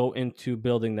then go into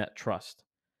building that trust.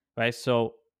 Right.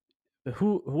 So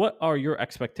what are your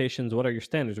expectations? What are your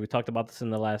standards? We talked about this in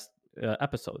the last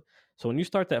episode. So when you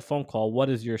start that phone call, what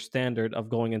is your standard of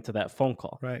going into that phone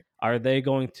call? Right. Are they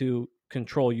going to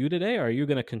control you today, or are you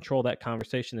going to control that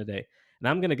conversation today? And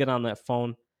I'm going to get on that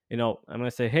phone. I'm going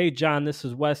to say, "Hey, John, this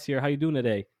is Wes here. How you doing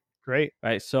today?" Great.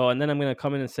 Right. So, and then I'm going to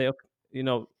come in and say, okay,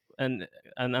 and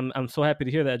I'm so happy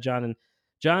to hear that, John. And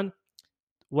John,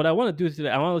 what I want to do today,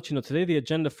 I want to let you know today the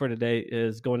agenda for today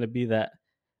is going to be that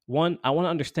one, I want to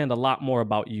understand a lot more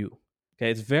about you.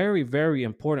 Okay, it's very, very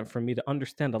important for me to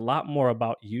understand a lot more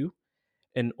about you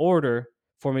in order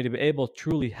for me to be able to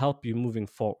truly help you moving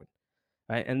forward.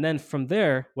 Right. And then from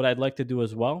there, what I'd like to do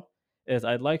as well is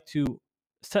I'd like to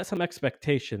set some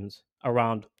expectations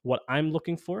around what I'm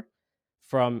looking for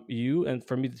from you and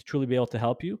for me to truly be able to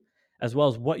help you, as well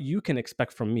as what you can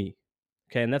expect from me.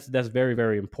 Okay. And that's very,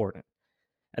 very important.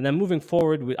 And then moving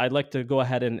forward, I'd like to go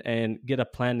ahead and get a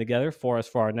plan together for us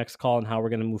for our next call and how we're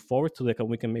going to move forward so that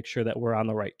we can make sure that we're on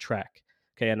the right track.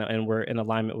 Okay. And we're in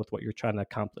alignment with what you're trying to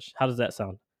accomplish. How does that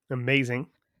sound? Amazing.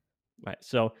 Right.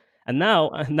 So, and now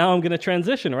I'm going to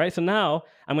transition, right? So now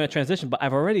I'm going to transition, but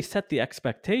I've already set the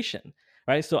expectation,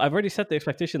 right? So I've already set the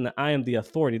expectation that I am the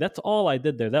authority. That's all I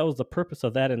did there. That was the purpose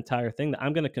of that entire thing, that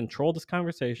I'm going to control this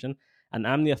conversation and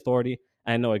I'm the authority.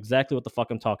 I know exactly what the fuck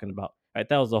I'm talking about, right?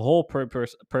 That was the whole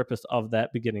purpose of the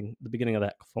beginning of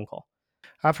that phone call.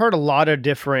 I've heard a lot of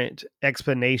different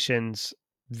explanations,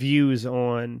 views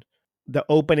on the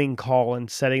opening call and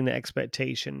setting the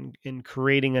expectation and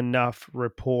creating enough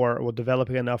rapport or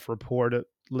developing enough rapport to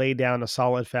lay down a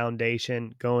solid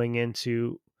foundation going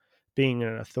into being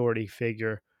an authority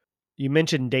figure. You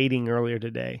mentioned dating earlier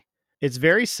today. It's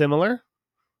very similar.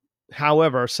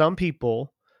 However, some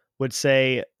people would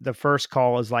say the first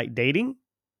call is like dating.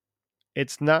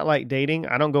 It's not like dating.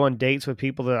 I don't go on dates with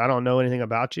people that I don't know anything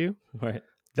about you. Right.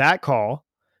 That call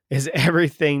is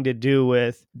everything to do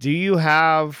with, do you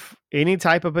have any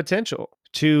type of potential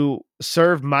to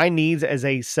serve my needs as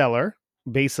a seller?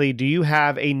 Basically, do you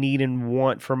have a need and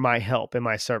want for my help and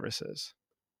my services?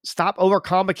 Stop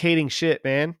overcomplicating shit,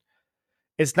 man.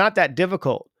 It's not that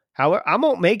difficult. However, I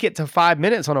won't make it to 5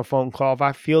 minutes on a phone call if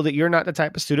I feel that you're not the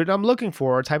type of student I'm looking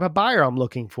for or type of buyer I'm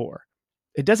looking for.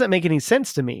 It doesn't make any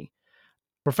sense to me.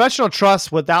 Professional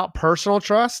trust without personal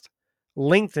trust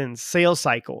lengthens sales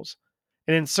cycles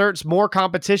and inserts more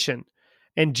competition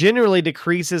and generally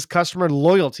decreases customer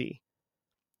loyalty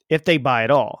if they buy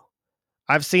at all.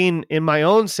 I've seen in my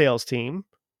own sales team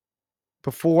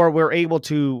before we're able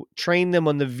to train them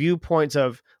on the viewpoints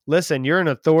of, listen, you're an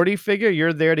authority figure.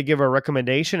 You're there to give a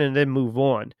recommendation and then move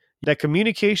on. That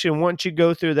communication, once you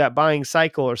go through that buying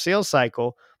cycle or sales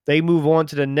cycle, they move on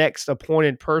to the next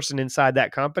appointed person inside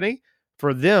that company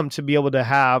for them to be able to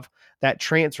have that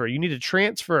transfer. You need to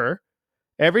transfer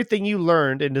everything you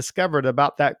learned and discovered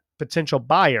about that potential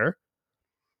buyer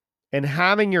and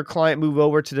having your client move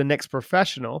over to the next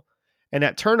professional. And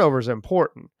that turnover is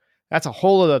important. That's a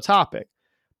whole other topic.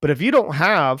 But if you don't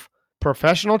have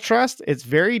professional trust, it's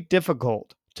very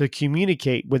difficult to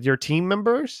communicate with your team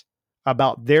members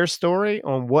about their story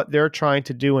on what they're trying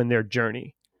to do in their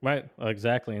journey. Right,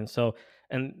 exactly. And so,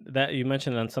 and that you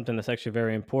mentioned on something that's actually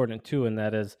very important too, and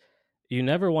that is you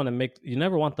never want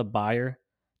the buyer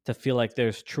to feel like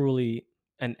there's truly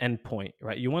an endpoint,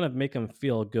 right? You want to make them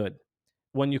feel good.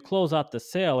 When you close out the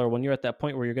sale, or when you're at that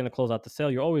point where you're going to close out the sale,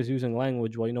 you're always using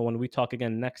language, well, when we talk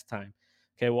again next time,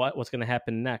 okay, what's going to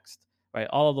happen next, right?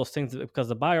 All of those things, because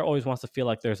the buyer always wants to feel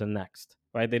like there's a next,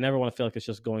 right? They never want to feel like it's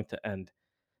just going to end.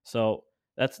 So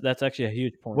that's actually a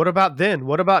huge point. What about then?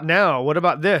 What about now? What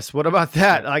about this? What about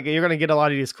that? Right. Like, you're going to get a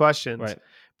lot of these questions. Right.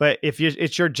 But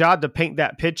it's your job to paint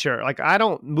that picture. Like, I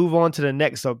don't move on to the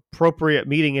next appropriate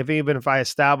meeting even if I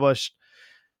establish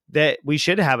that we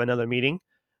should have another meeting.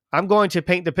 I'm going to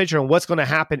paint the picture on what's going to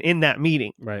happen in that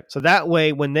meeting. Right. So that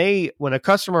way, when a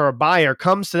customer or buyer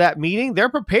comes to that meeting, they're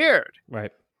prepared.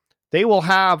 Right. They will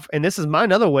have, and this is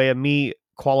another way of me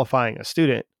qualifying a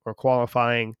student or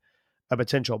qualifying a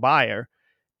potential buyer,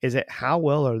 is it how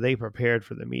well are they prepared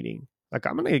for the meeting? Like,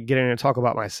 I'm going to get in and talk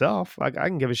about myself. Like, I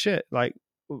can give a shit. Like,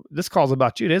 this call's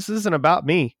about you. This isn't about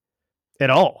me at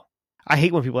all. I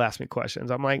hate when people ask me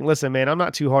questions. I'm like, listen, man, I'm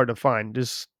not too hard to find.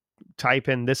 Just type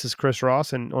in, this is Chris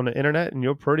Ross, and on the internet, and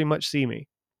you'll pretty much see me.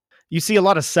 You see a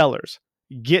lot of sellers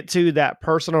get to that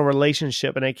personal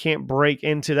relationship and they can't break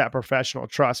into that professional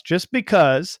trust just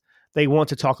because they want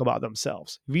to talk about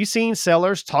themselves. Have you seen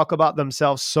sellers talk about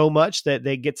themselves so much that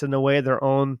they get in the way of their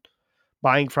own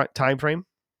buying time frame?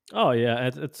 Oh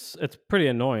yeah, it's pretty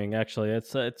annoying actually.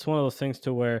 It's one of those things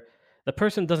to where the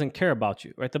person doesn't care about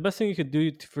you, right? The best thing you could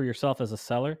do for yourself as a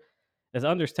seller is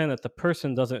understand that the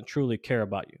person doesn't truly care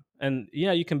about you. And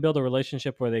yeah, you can build a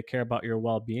relationship where they care about your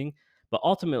well-being, but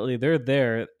ultimately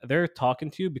they're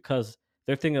talking to you because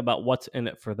they're thinking about what's in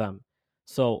it for them.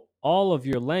 So all of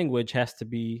your language has to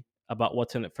be about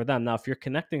what's in it for them. Now, if you're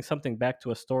connecting something back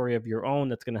to a story of your own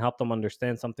that's going to help them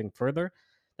understand something further,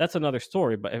 that's another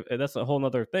story, but that's a whole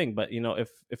other thing. But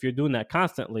if you're doing that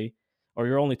constantly, or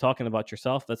you're only talking about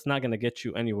yourself, that's not going to get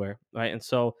you anywhere, right? And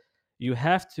so you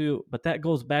have to, but that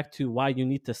goes back to why you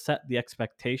need to set the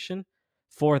expectation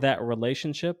for that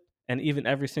relationship and even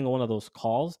every single one of those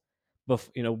calls,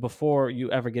 before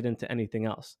you ever get into anything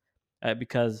else.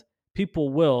 Because people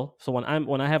will. So when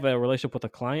I have a relationship with a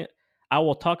client, I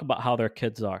will talk about how their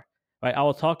kids are. Right. I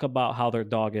will talk about how their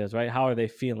dog is. Right. How are they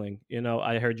feeling?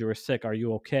 I heard you were sick. Are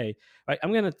you okay? Right.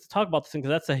 I'm going to talk about this thing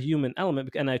because that's a human element,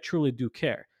 and I truly do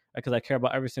care, because I care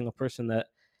about every single person that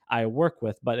I work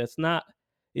with. But it's not,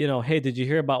 hey, did you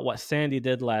hear about what Sandy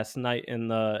did last night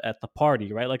at the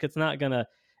party? Right. Like it's not going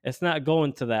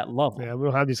to that level. Yeah, we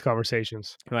don't have these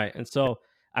conversations. Right. And so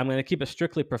I'm going to keep it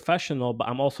strictly professional, but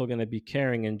I'm also going to be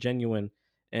caring and genuine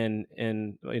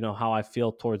in how I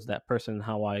feel towards that person and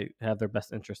how I have their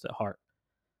best interest at heart.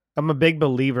 I'm a big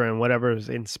believer in whatever is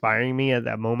inspiring me at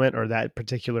that moment or that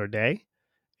particular day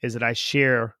is that I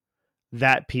share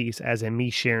that piece as in me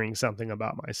sharing something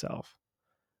about myself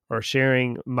or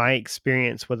sharing my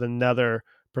experience with another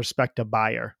prospective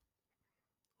buyer.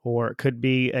 Or it could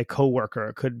be a coworker.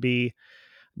 It could be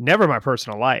never my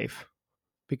personal life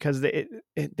because they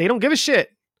don't give a shit.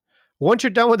 Once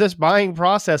you're done with this buying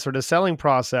process or the selling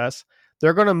process,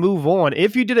 they're going to move on.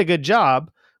 If you did a good job,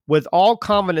 with all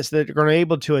confidence that you're going to be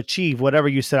able to achieve whatever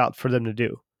you set out for them to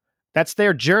do. That's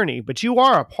their journey, but you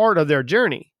are a part of their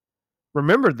journey.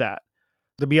 Remember that.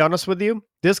 To be honest with you,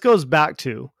 this goes back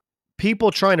to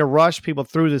people trying to rush people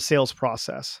through the sales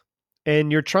process.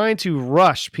 And you're trying to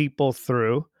rush people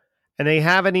through, and they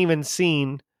haven't even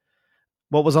seen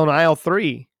what was on aisle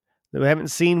 3. They haven't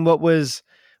seen what was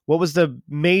the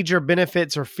major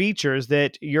benefits or features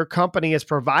that your company is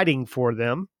providing for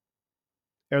them,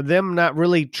 or them not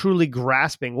really truly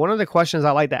grasping. One of the questions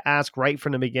I like to ask right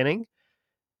from the beginning,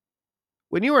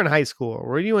 when you were in high school or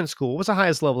were you in school, what's the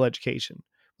highest level of education?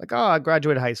 Like, oh, I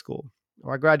graduated high school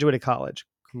or I graduated college.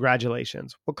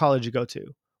 Congratulations. What college did you go to?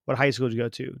 What high school did you go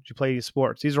to? Did you play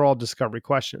sports? These are all discovery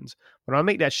questions. When I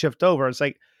make that shift over, it's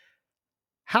like,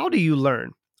 how do you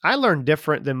learn? I learn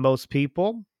different than most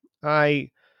people.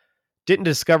 I didn't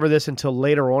discover this until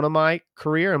later on in my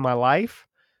career, in my life,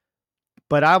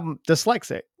 but I'm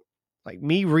dyslexic. Like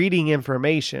me reading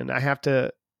information, I have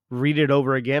to read it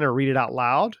over again or read it out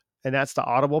loud. And that's the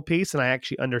audible piece. And I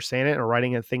actually understand it and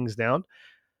writing things down.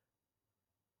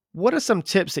 What are some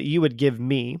tips that you would give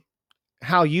me,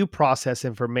 how you process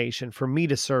information for me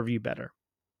to serve you better?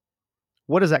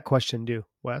 What does that question do,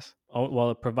 Wes? Oh,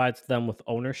 well, it provides them with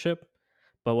ownership,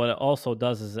 but what it also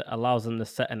does is it allows them to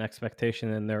set an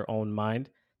expectation in their own mind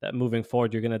that moving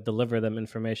forward, you're going to deliver them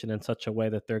information in such a way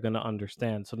that they're going to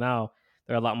understand. So now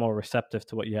they're a lot more receptive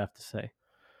to what you have to say.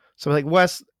 So like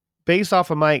Wes, based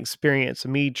off of my experience,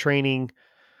 me training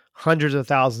hundreds of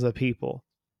thousands of people,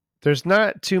 there's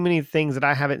not too many things that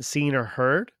I haven't seen or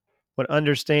heard, but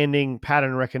understanding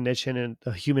pattern recognition and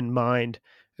the human mind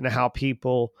and how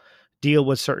people deal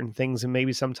with certain things, and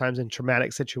maybe sometimes in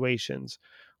traumatic situations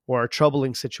or a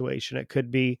troubling situation. It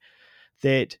could be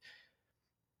that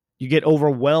you get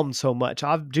overwhelmed so much.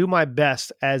 I'll do my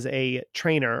best as a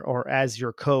trainer or as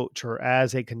your coach or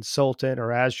as a consultant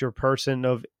or as your person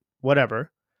of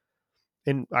whatever,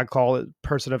 and I call it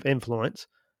person of influence.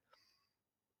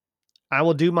 I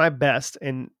will do my best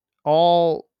and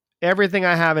everything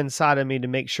I have inside of me to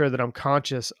make sure that I'm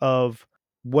conscious of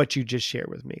what you just shared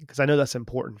with me, because I know that's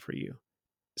important for you.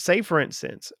 Say, for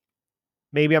instance,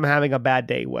 maybe I'm having a bad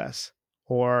day, Wes,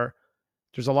 or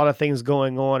there's a lot of things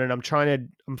going on and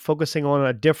I'm focusing on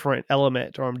a different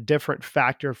element or a different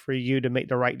factor for you to make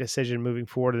the right decision moving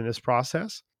forward in this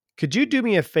process. Could you do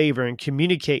me a favor and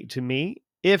communicate to me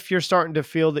if you're starting to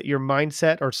feel that your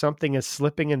mindset or something is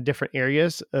slipping in different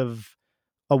areas of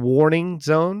a warning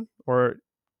zone? Or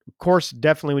of course,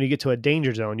 definitely when you get to a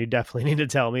danger zone, you definitely need to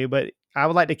tell me, but I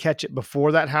would like to catch it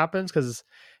before that happens, because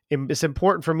it's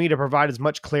important for me to provide as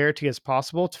much clarity as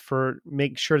possible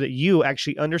make sure that you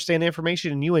actually understand the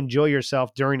information and you enjoy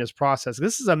yourself during this process.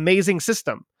 This is an amazing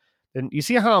system. And you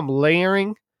see how I'm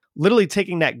layering, literally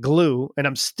taking that glue and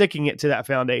I'm sticking it to that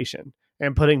foundation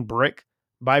and putting brick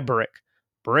by brick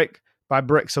by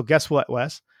brick. So guess what,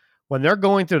 Wes? When they're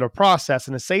going through the process,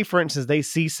 and say, for instance, they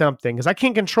see something, because I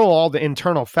can't control all the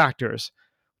internal factors.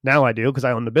 Now I do, because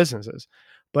I own the businesses.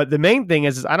 But the main thing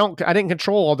is I didn't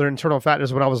control all their internal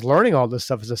factors when I was learning all this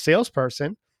stuff as a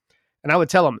salesperson. And I would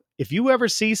tell them, if you ever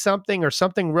see something or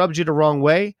something rubs you the wrong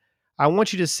way, I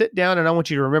want you to sit down and I want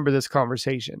you to remember this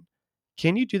conversation.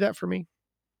 Can you do that for me?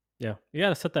 Yeah, you got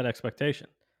to set that expectation.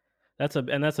 That's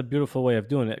a beautiful way of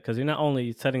doing it, because you're not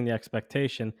only setting the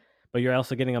expectation, but you're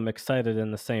also getting them excited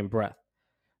in the same breath,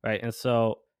 right? And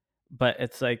so, but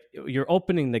it's like you're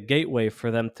opening the gateway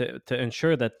for them to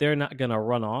ensure that they're not going to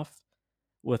run off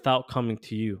without coming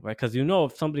to you, right? Because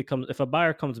if a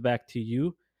buyer comes back to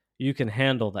you, you can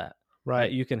handle that, right?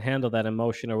 Right. You can handle that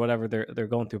emotion or whatever they're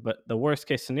going through. But the worst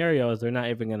case scenario is they're not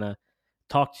even gonna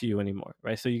talk to you anymore,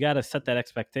 right? So you got to set that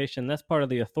expectation. That's part of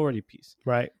the authority piece,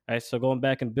 Right. right? So going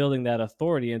back and building that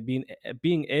authority and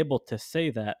being able to say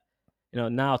that,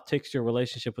 now takes your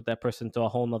relationship with that person to a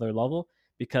whole nother level,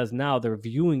 because now they're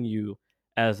viewing you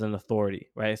as an authority,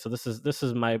 right? So this is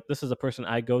a person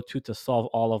I go to solve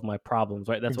all of my problems,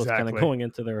 right? That's what's kind of Exactly. going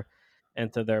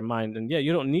into their mind. And yeah,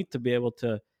 you don't need to be able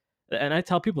to. And I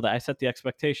tell people that I set the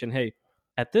expectation, hey,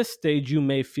 at this stage you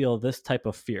may feel this type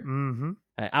of fear. Mm-hmm.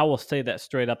 I will say that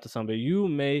straight up to somebody. You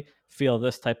may feel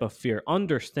this type of fear.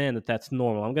 Understand that that's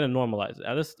normal. I'm going to normalize it.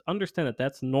 I just understand that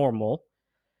that's normal.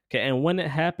 Okay, and when it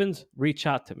happens, reach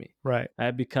out to me, Right.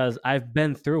 because I've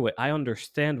been through it. I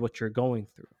understand what you're going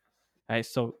through. Right,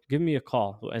 so give me a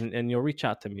call, and you'll reach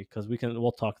out to me because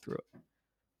we'll talk through it.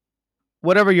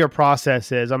 Whatever your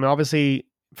process is, I mean, obviously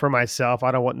for myself,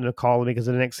 I don't want them to call me because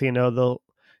the next thing you know, they'll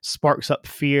sparks up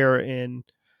fear and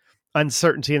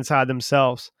uncertainty inside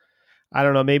themselves. I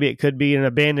don't know. Maybe it could be an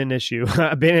abandonment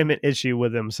issue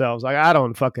with themselves. Like, I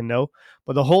don't fucking know.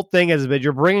 But the whole thing is that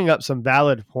you're bringing up some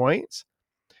valid points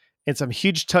and some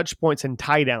huge touch points and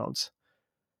tie downs.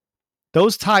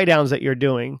 Those tie downs that you're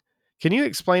doing, can you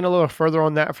explain a little further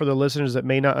on that for the listeners that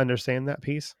may not understand that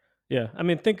piece? Yeah, I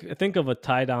mean, think of a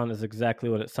tie down as exactly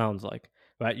what it sounds like,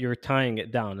 right? You're tying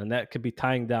it down, and that could be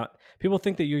tying down. People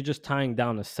think that you're just tying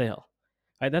down a sale,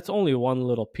 right? That's only one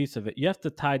little piece of it. You have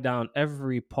to tie down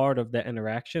every part of that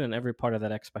interaction and every part of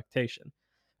that expectation,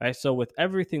 right? So with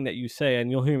everything that you say,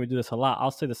 and you'll hear me do this a lot, I'll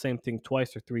say the same thing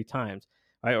twice or three times,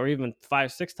 right? Or even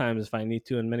 5, 6 times if I need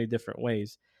to, in many different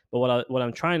ways. But what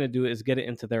I'm trying to do is get it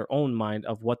into their own mind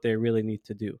of what they really need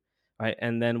to do, right?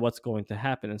 And then what's going to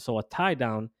happen. And so a tie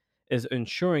down is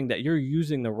ensuring that you're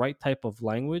using the right type of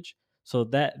language so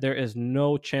that there is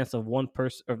no chance of one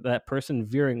person or that person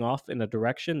veering off in a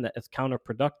direction that is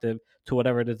counterproductive to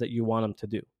whatever it is that you want them to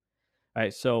do.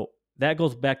 Right. So that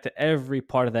goes back to every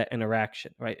part of that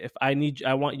interaction, right? If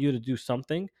I want you to do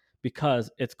something because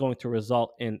it's going to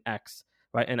result in X,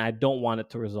 right? And I don't want it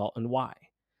to result in Y.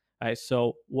 Right.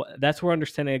 So that's where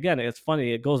understanding, again, it's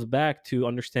funny. It goes back to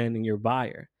understanding your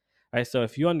buyer. Right. So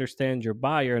if you understand your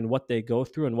buyer and what they go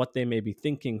through and what they may be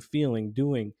thinking, feeling,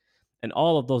 doing, and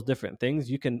all of those different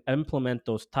things, you can implement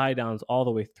those tie downs all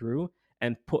the way through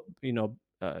and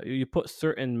you put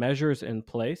certain measures in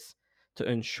place to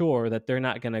ensure that they're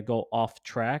not going to go off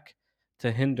track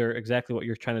to hinder exactly what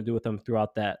you're trying to do with them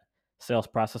throughout that sales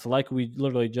process, like we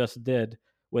literally just did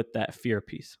with that fear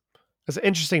piece. That's an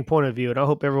interesting point of view, and I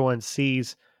hope everyone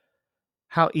sees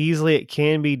how easily it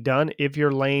can be done if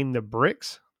you're laying the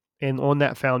bricks and on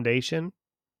that foundation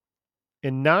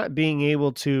and not being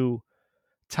able to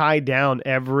tie down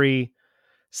every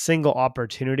single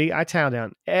opportunity. I tie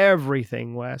down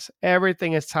everything, Wes.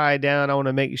 Everything is tied down. I want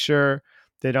to make sure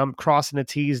that I'm crossing the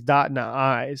T's, dotting the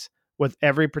I's with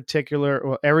every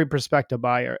prospective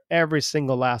buyer, every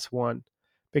single last one,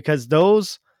 because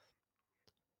those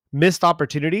missed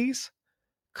opportunities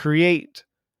create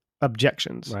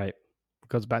objections. Right. It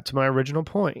goes back to my original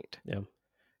point. Yeah.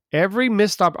 Every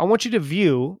missed I want you to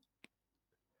view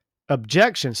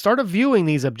objections. Start viewing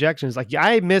these objections like,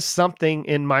 I missed something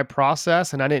in my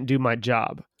process and I didn't do my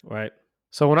job. Right.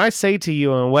 So when I say to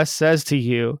you and Wes says to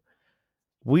you,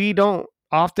 we don't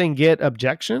often get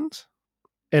objections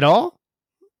at all,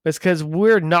 it's because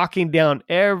we're knocking down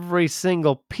every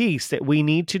single piece that we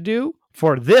need to do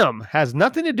for them. Has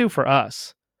nothing to do for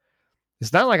us.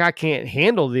 It's not like I can't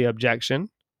handle the objection.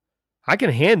 I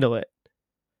can handle it.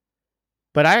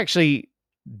 But I actually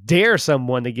dare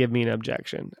someone to give me an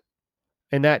objection.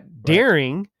 And that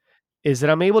daring is that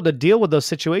I'm able to deal with those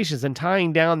situations and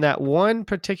tying down that one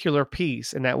particular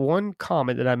piece and that one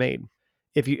comment that I made.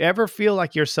 If you ever feel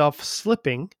like yourself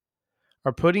slipping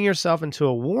or putting yourself into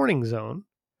a warning zone,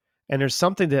 and there's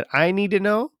something that I need to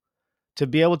know to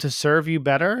be able to serve you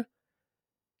better,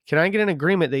 can I get an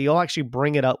agreement that you'll actually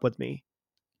bring it up with me?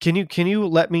 Can you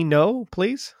let me know,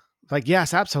 please? Like,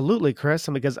 yes, absolutely, Chris.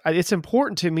 Because it's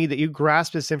important to me that you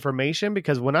grasp this information,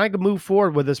 because when I move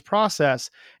forward with this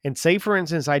process and say, for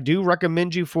instance, I do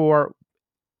recommend you for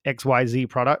XYZ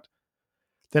product,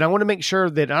 then I want to make sure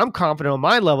that I'm confident on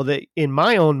my level that in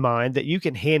my own mind that you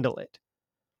can handle it.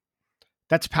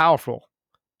 That's powerful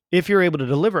if you're able to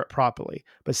deliver it properly.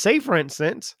 But say, for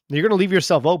instance, you're going to leave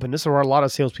yourself open. This is where a lot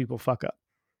of salespeople fuck up.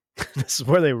 This is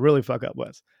where they really fuck up,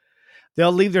 Wes.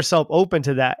 They'll leave themselves open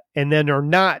to that, and then they're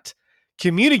not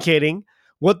communicating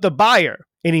with the buyer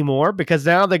anymore because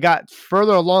now they got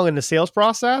further along in the sales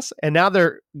process, and now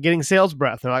they're getting sales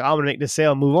breath. They're like, I'm going to make this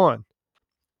sale and move on.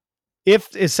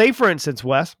 Say for instance,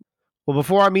 Wes, well,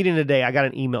 before our meeting today, I got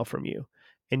an email from you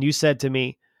and you said to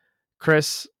me,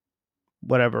 Chris,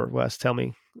 whatever, Wes, tell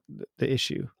me the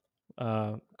issue.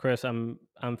 Chris, I'm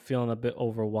feeling a bit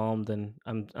overwhelmed, and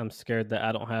I'm scared that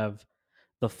I don't have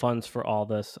the funds for all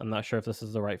this. I'm not sure if this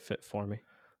is the right fit for me.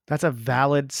 That's a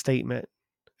valid statement.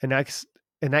 And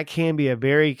that can be a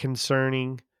very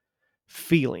concerning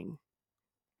feeling.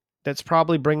 That's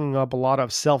probably bringing up a lot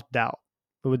of self-doubt.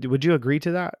 Would you agree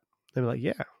to that? They'd be like,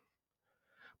 yeah.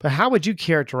 But how would you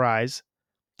characterize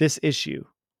this issue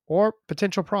or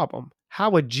potential problem? How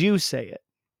would you say it?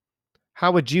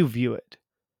 How would you view it?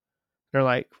 They're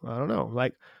like, I don't know.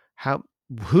 Like,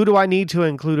 who do I need to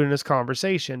include in this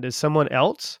conversation? Does someone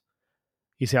else?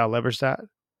 You see how I leverage that?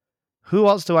 Who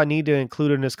else do I need to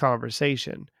include in this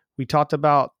conversation? We talked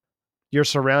about your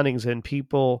surroundings and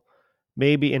people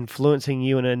maybe influencing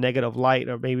you in a negative light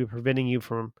or maybe preventing you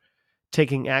from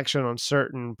taking action on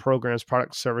certain programs,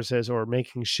 products, services, or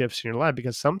making shifts in your life.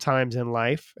 Because sometimes in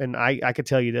life, and I could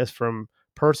tell you this from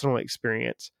personal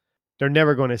experience, they're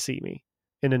never going to see me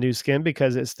in a new skin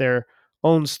because it's their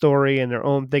own story and their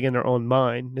own thing in their own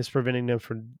mind that's preventing them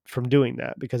from doing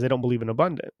that because they don't believe in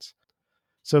abundance.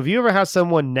 So if you ever have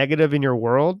someone negative in your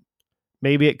world,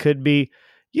 maybe it could be,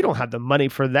 you don't have the money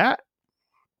for that.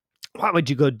 Why would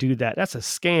you go do that? That's a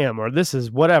scam, or this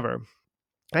is whatever.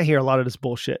 I hear a lot of this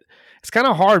bullshit. It's kind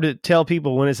of hard to tell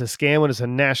people when it's a scam, when it's a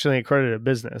nationally accredited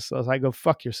business. So I go,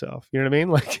 fuck yourself. You know what I mean?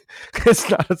 Like, it's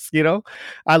not,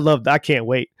 I love that. I can't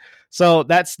wait. So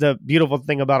that's the beautiful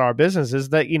thing about our business is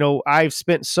that, I've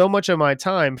spent so much of my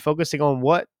time focusing on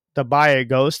what the buyer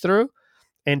goes through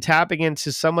and tapping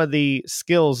into some of the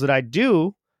skills that I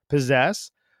do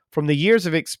possess from the years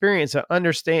of experience of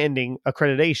understanding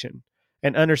accreditation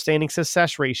and understanding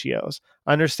success ratios,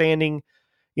 understanding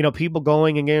people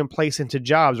going and getting placed into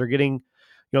jobs or getting,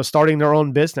 starting their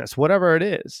own business, whatever it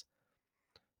is.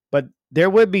 But there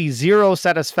would be zero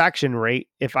satisfaction rate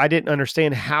if I didn't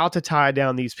understand how to tie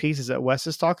down these pieces that Wes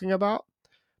is talking about.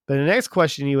 But the next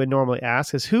question you would normally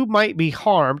ask is who might be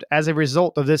harmed as a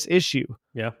result of this issue?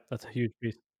 Yeah, that's a huge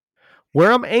piece.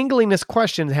 Where I'm angling this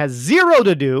question has zero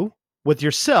to do with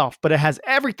yourself, but it has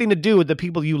everything to do with the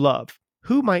people you love.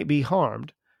 Who might be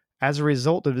harmed as a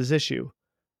result of this issue?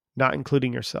 Not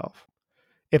including yourself.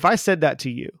 If I said that to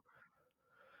you,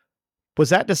 was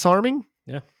that disarming?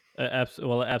 Yeah,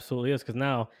 well, it absolutely is, because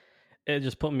now it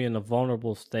just put me in a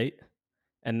vulnerable state,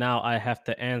 and now I have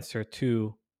to answer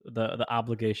to the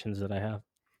obligations that I have.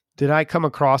 Did I come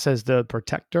across as the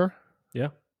protector? Yeah.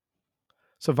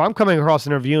 So if I'm coming across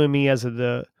and viewing me as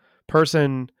the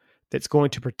person that's going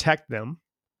to protect them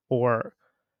or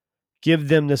give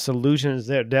them the solutions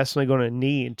they're definitely going to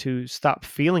need to stop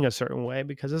feeling a certain way,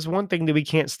 because there's one thing that we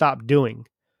can't stop doing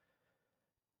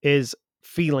is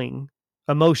feeling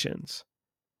emotions.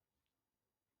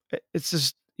 It's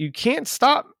just, you can't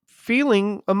stop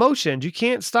feeling emotions. You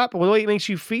can't stop the way it makes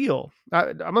you feel.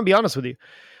 I'm going to be honest with you.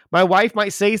 My wife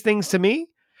might say things to me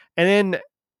and then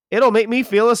it'll make me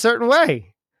feel a certain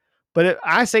way. But if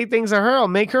I say things to her, I'll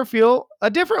make her feel a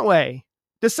different way.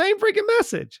 The same freaking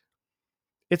message.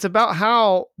 It's about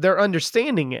how they're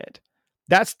understanding it.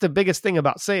 That's the biggest thing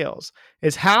about sales,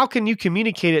 is how can you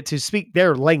communicate it to speak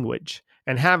their language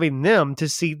and having them to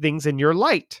see things in your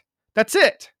light. That's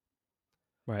it.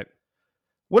 Right.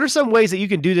 What are some ways that you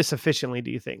can do this efficiently,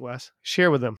 do you think, Wes?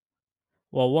 Share with them.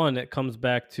 Well, one, it comes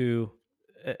back to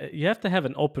you have to have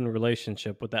an open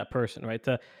relationship with that person, right?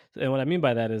 And what I mean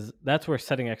by that is that's where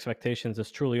setting expectations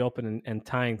is truly open, and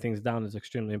tying things down is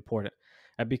extremely important,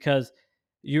 because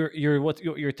what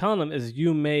you're telling them is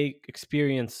you may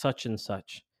experience such and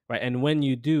such, right? And when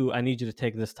you do, I need you to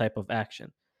take this type of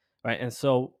action, right? And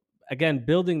so again,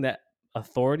 building that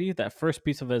authority, that first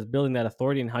piece of it is building that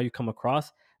authority and how you come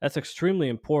across. That's extremely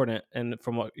important. And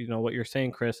from what you're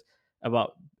saying, Chris,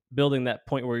 about building that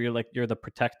point where you're the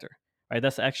protector, right?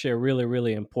 That's actually a really,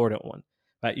 really important one,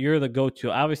 right? You're the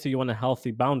go-to. Obviously, you want a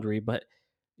healthy boundary, but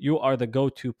you are the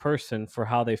go-to person for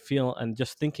how they feel, and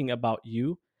just thinking about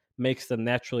you makes them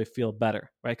naturally feel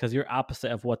better, right? Because you're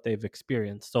opposite of what they've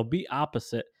experienced. So be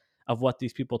opposite of what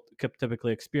these people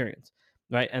typically experience,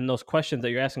 right? And those questions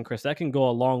that you're asking, Chris, that can go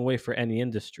a long way for any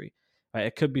industry, right?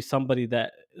 It could be somebody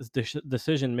that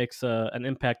decision makes an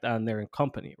impact on their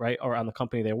company, right? Or on the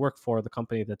company they work for, the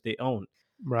company that they own.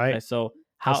 Right. So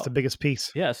that's the biggest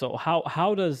piece. Yeah. So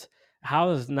how does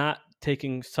not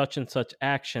taking such and such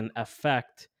action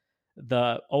affect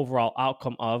the overall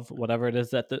outcome of whatever it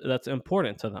is that's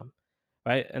important to them,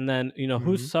 right? And then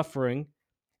who's suffering,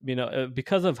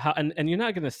 because of how, and you're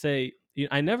not going to say,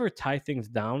 I never tie things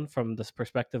down from this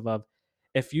perspective of,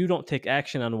 if you don't take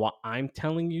action on what I'm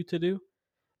telling you to do,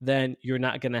 then you're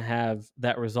not going to have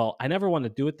that result. I never want to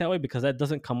do it that way because that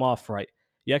doesn't come off right.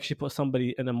 You actually put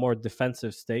somebody in a more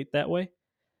defensive state that way.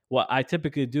 What I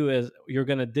typically do is you're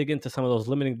going to dig into some of those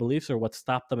limiting beliefs or what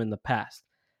stopped them in the past.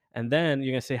 And then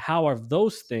you're going to say, how have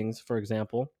those things, for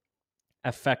example,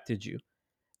 affected you?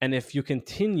 And if you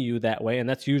continue that way, and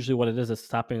that's usually what it is, it's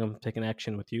stopping them taking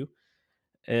action with you,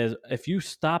 is if you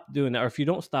stop doing that, or if you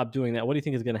don't stop doing that, what do you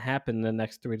think is going to happen in the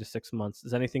next 3 to 6 months?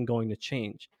 Is anything going to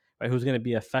change? Right? Who's going to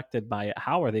be affected by it?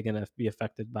 How are they going to be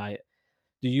affected by it?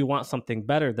 Do you want something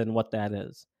better than what that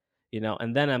is?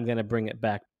 And then I'm going to bring it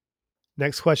back.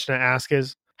 Next question I ask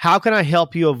is, how can I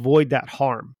help you avoid that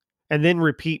harm? And then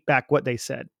repeat back what they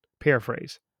said.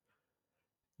 Paraphrase.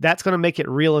 That's going to make it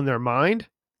real in their mind,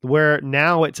 where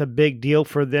now it's a big deal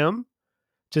for them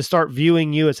to start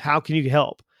viewing you as how can you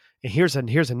help? And here's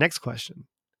the next question.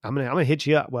 I'm gonna hit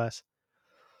you up, Wes.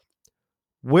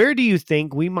 Where do you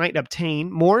think we might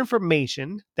obtain more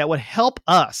information that would help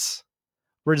us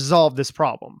resolve this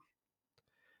problem?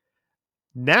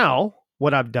 Now,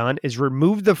 what I've done is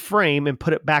remove the frame and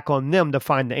put it back on them to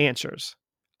find the answers.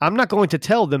 I'm not going to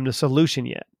tell them the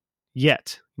solution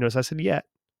yet. Notice I said yet.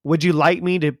 Would you like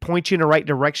me to point you in the right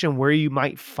direction where you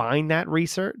might find that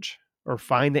research or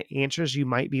find the answers you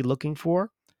might be looking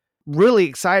for? Really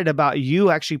excited about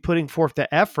you actually putting forth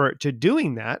the effort to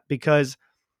doing that, because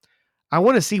I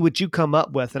want to see what you come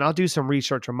up with, and I'll do some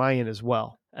research on my end as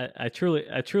well. I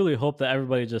truly hope that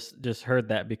everybody just heard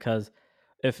that, because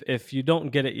if you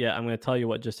don't get it yet, I'm going to tell you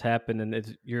what just happened,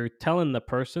 and you're telling the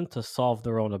person to solve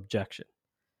their own objection.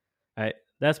 Right?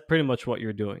 That's pretty much what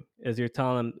you're doing. Is you're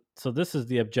telling them, so this is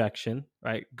the objection,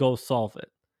 right? Go solve it.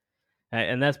 Right?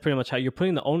 And that's pretty much how you're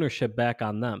putting the ownership back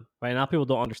on them. Right now, people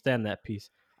don't understand that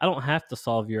piece. I don't have to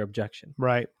solve your objection.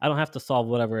 Right. I don't have to solve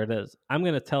whatever it is. I'm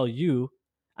going to tell you.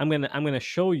 I'm going to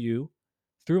show you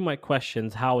through my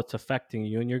questions how it's affecting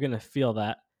you, and you're going to feel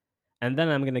that, and then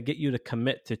I'm going to get you to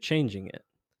commit to changing it.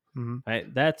 Mm-hmm.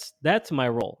 Right? That's my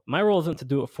role. My role isn't to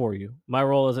do it for you. My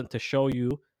role isn't to show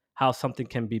you how something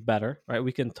can be better. Right?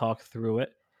 We can talk through it.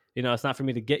 It's not for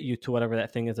me to get you to whatever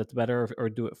that thing is that's better, or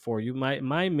do it for you.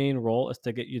 My main role is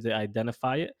to get you to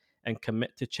identify it and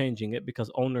commit to changing it,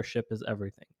 because ownership is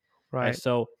everything. Right.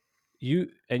 So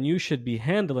you should be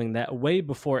handling that way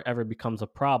before it ever becomes a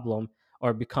problem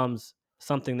or becomes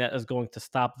something that is going to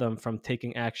stop them from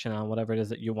taking action on whatever it is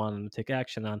that you want them to take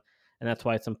action on. And that's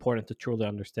why it's important to truly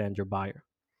understand your buyer.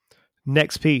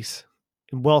 Next piece.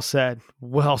 Well said.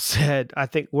 Well said. I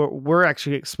think we're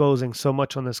actually exposing so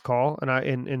much on this call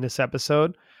and in this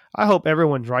episode. I hope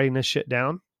everyone's writing this shit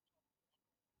down.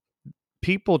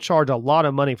 People charge a lot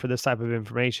of money for this type of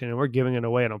information, and we're giving it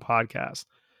away on a podcast.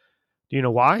 Do you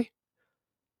know why?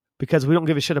 Because we don't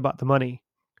give a shit about the money.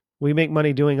 We make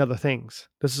money doing other things.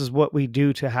 This is what we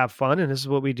do to have fun, and this is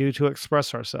what we do to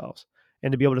express ourselves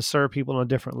and to be able to serve people on a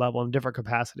different level, in different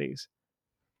capacities.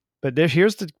 But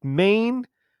here's the main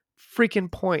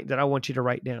freaking point that I want you to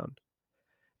write down.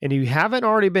 And if you haven't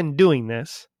already been doing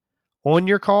this on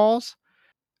your calls,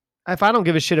 if I don't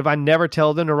give a shit if I never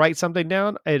tell them to write something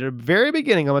down, at the very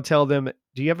beginning, I'm going to tell them,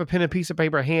 do you have a pen and piece of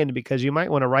paper handy? Because you might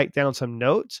want to write down some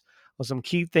notes or some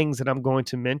key things that I'm going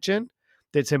to mention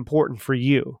that's important for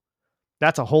you.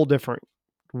 That's a whole different,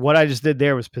 what I just did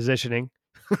there was positioning,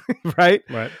 right?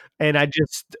 Right. And I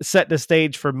just set the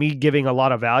stage for me giving a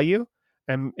lot of value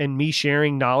and me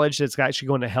sharing knowledge that's actually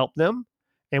going to help them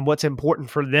and what's important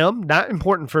for them, not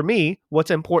important for me,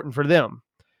 what's important for them.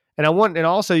 And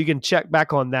also you can check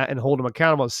back on that and hold them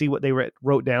accountable and see what they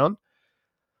wrote down.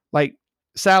 Like,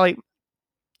 Sally,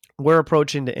 we're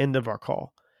approaching the end of our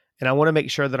call, and I want to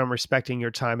make sure that I'm respecting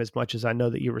your time as much as I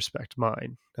know that you respect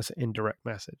mine. That's an indirect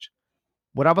message.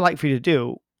 What I would like for you to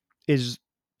do is,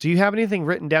 do you have anything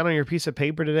written down on your piece of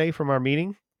paper today from our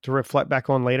meeting to reflect back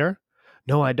on later?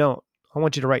 No, I don't. I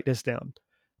want you to write this down.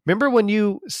 Remember when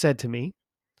you said to me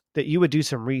that you would do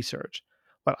some research?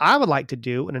 What I would like to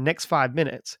do in the next 5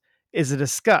 minutes is to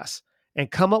discuss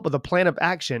and come up with a plan of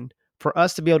action for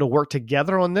us to be able to work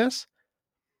together on this.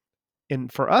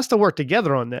 And for us to work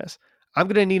together on this, I'm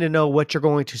going to need to know what you're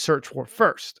going to search for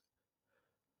first.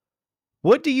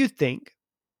 What do you think?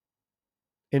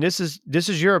 And this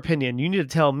is your opinion. You need to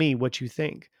tell me what you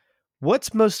think.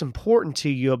 What's most important to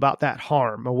you about that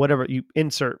harm, or whatever you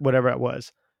insert, whatever it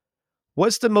was?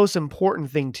 What's the most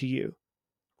important thing to you?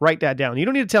 Write that down. You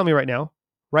don't need to tell me right now.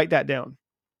 Write that down.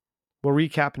 We'll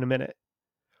recap in a minute.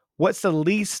 What's the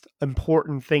least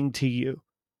important thing to you?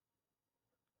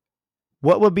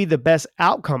 What would be the best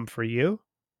outcome for you?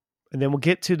 And then we'll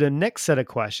get to the next set of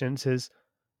questions is,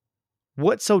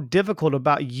 what's so difficult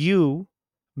about you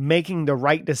making the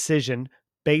right decision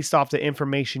based off the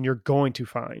information you're going to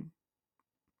find?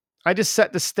 I just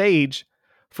set the stage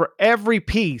for every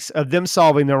piece of them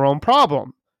solving their own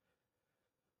problem.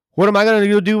 What am I going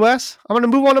to do, Wes? I'm going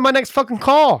to move on to my next fucking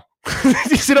call.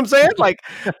 You see what I'm saying? Like,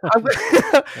 I'm,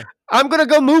 I'm going to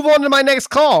go move on to my next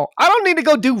call. I don't need to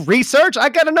go do research. I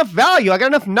got enough value. I got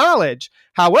enough knowledge.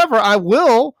 However, I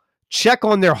will check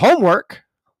on their homework,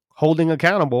 holding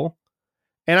accountable,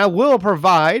 and I will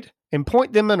provide and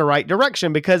point them in the right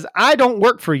direction because I don't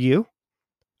work for you.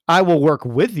 I will work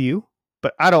with you,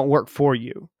 but I don't work for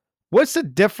you. What's the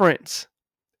difference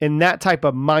in that type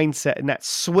of mindset and that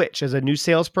switch as a new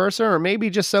salesperson, or maybe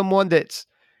just someone that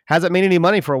hasn't made any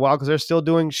money for a while because they're still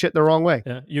doing shit the wrong way?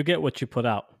 Yeah, you get what you put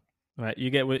out, right? You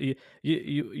get what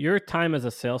your time as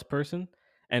a salesperson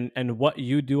and what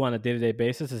you do on a day-to-day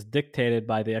basis is dictated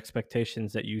by the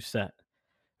expectations that you set,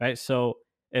 right? So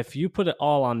if you put it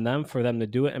all on them for them to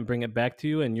do it and bring it back to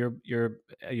you, and you're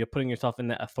putting yourself in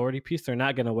that authority piece, they're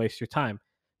not going to waste your time.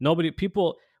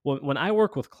 People when I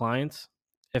work with clients,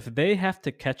 if they have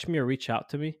to catch me or reach out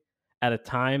to me at a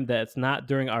time that's not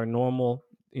during our normal,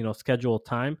 scheduled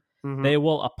time, they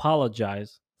will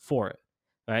apologize for it,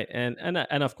 right? And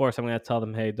of course, I'm going to tell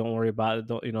them, hey, don't worry about it.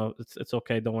 Don't it's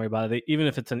okay. Don't worry about it. Even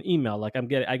if it's an email, like I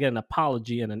get an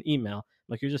apology in an email,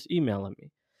 like you're just emailing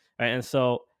me, right? And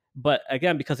so, but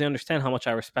again, because they understand how much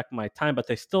I respect my time, but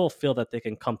they still feel that they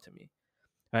can come to me,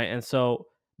 right? And so,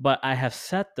 but I have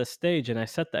set the stage and I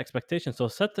set the expectation. So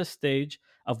set the stage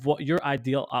of what your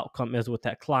ideal outcome is with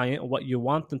that client, what you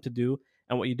want them to do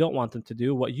and what you don't want them to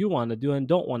do, what you want to do and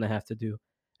don't want to have to do,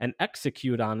 and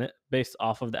execute on it based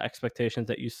off of the expectations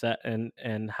that you set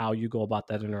and how you go about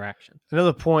that interaction.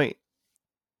 Another point.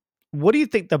 What do you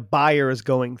think the buyer is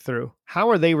going through? How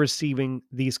are they receiving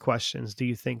these questions, do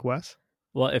you think, Wes?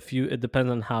 Well, it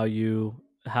depends on how you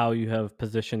have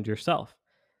positioned yourself,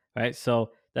 right?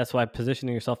 So that's why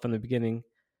positioning yourself in the beginning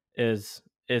is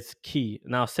key.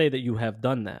 Now, say that you have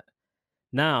done that.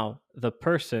 Now, the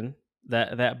person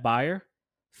that buyer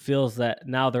feels that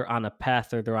now they're on a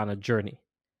path or they're on a journey,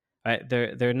 right?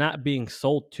 They're not being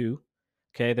sold to.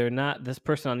 Okay, they're not. This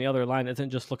person on the other line isn't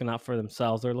just looking out for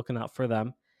themselves; they're looking out for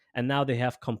them, and now they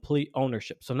have complete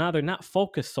ownership. So now they're not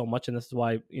focused so much, and this is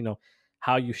why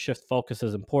how you shift focus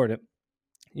is important.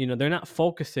 They're not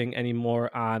focusing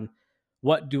anymore on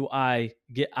what do I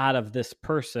get out of this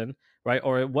person, right?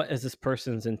 Or what is this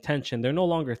person's intention? They're no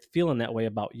longer feeling that way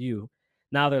about you.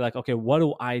 Now they're like, okay, what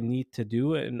do I need to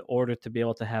do in order to be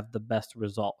able to have the best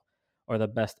result or the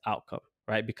best outcome,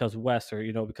 right? Because Wes or,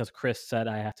 because Chris said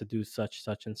I have to do such,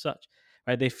 such, and such,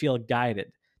 right? They feel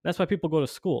guided. That's why people go to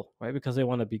school, right? Because they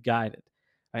want to be guided,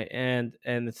 right? And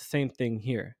it's the same thing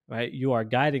here, right? You are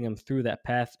guiding them through that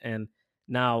path, and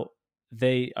now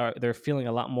they're feeling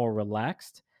a lot more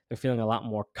relaxed. They're feeling a lot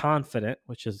more confident,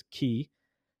 which is key.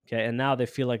 Okay. And now they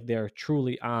feel like they're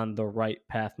truly on the right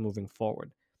path moving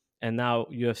forward. And now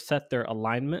you have set their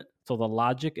alignment. So the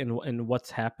logic and what's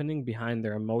happening behind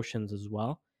their emotions as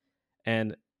well.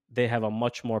 And they have a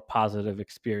much more positive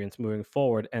experience moving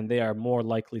forward. And they are more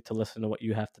likely to listen to what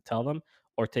you have to tell them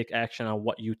or take action on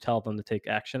what you tell them to take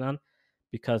action on,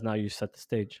 because now you set the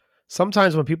stage.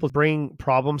 Sometimes when people bring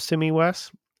problems to me, Wes,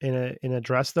 and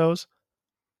address those,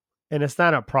 and it's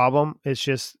not a problem, it's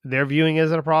just they're viewing it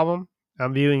as a problem.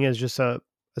 I'm viewing it as just a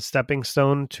stepping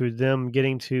stone to them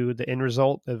getting to the end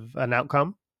result of an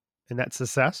outcome, and that's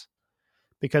success.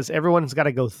 Because everyone's got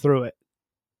to go through it.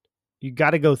 You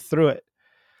got to go through it.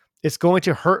 It's going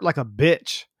to hurt like a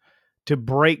bitch to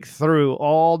break through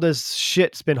all this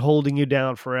shit's been holding you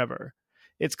down forever.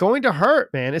 It's going to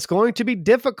hurt, man. It's going to be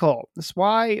difficult. That's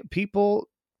why people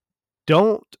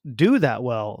don't do that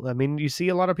well. I mean, you see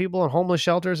a lot of people in homeless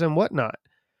shelters and whatnot.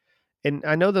 And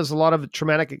I know there's a lot of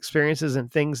traumatic experiences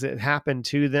and things that happen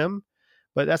to them,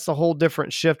 but that's a whole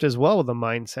different shift as well with the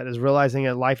mindset, is realizing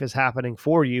that life is happening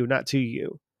for you, not to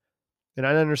you. And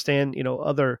I understand,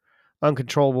 other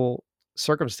uncontrollable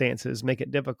circumstances make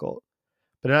it difficult,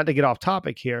 but not to get off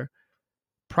topic here,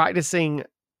 practicing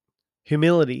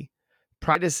humility,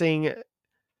 practicing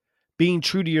being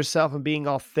true to yourself and being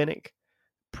authentic,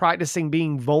 practicing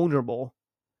being vulnerable.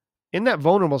 In that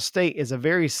vulnerable state is a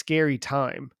very scary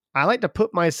time. I like to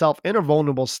put myself in a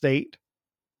vulnerable state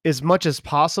as much as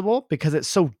possible because it's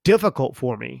so difficult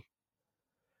for me.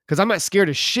 Because I'm not scared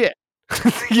of shit.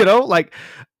 Like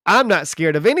I'm not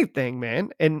scared of anything, man.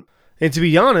 And to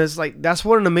be honest, like that's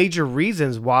one of the major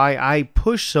reasons why I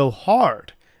push so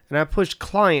hard. And I push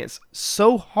clients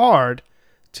so hard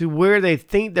to where they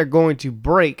think they're going to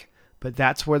break, but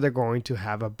that's where they're going to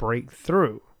have a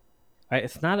breakthrough. Right?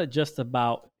 It's not just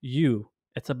about you.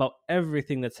 It's about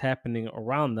everything that's happening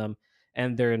around them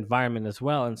and their environment as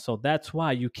well. And so that's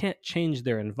why you can't change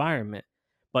their environment,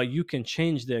 but you can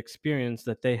change the experience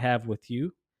that they have with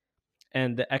you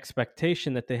and the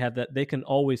expectation that they have, that they can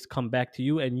always come back to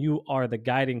you and you are the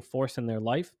guiding force in their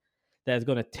life that is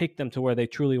going to take them to where they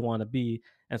truly want to be.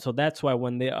 And so that's why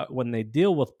when they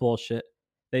deal with bullshit,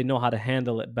 they know how to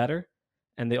handle it better,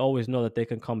 and they always know that they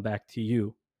can come back to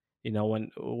you,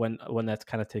 when that's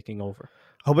kind of taking over.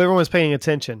 Hope everyone's paying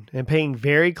attention and paying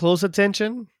very close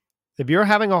attention. If you're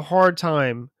having a hard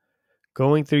time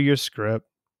going through your script,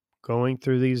 going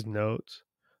through these notes,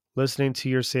 listening to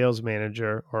your sales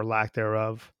manager or lack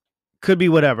thereof, could be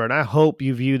whatever. And I hope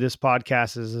you view this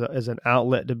podcast as an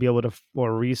outlet to be able to,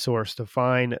 or a resource to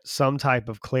find some type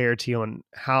of clarity on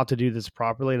how to do this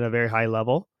properly at a very high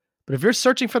level. But if you're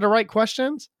searching for the right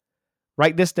questions,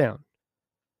 write this down.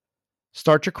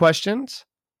 Start your questions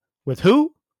with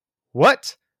who,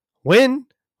 what, when,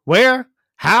 where,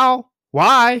 how,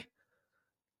 why.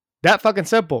 That fucking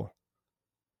simple.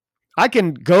 I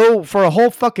can go for a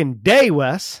whole fucking day,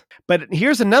 Wes. But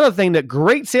here's another thing that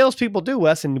great salespeople do,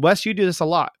 Wes, and Wes, you do this a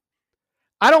lot.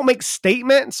 I don't make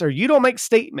statements, or you don't make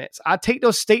statements. I take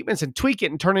those statements and tweak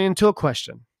it and turn it into a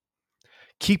question.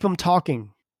 Keep them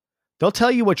talking. They'll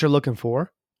tell you what you're looking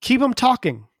for. Keep them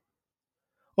talking.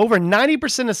 Over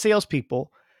 90% of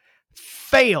salespeople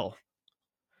fail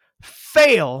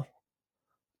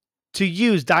to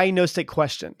use diagnostic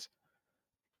questions.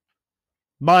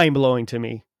 Mind-blowing to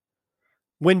me.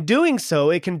 When doing so,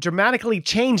 it can dramatically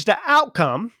change the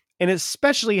outcome, and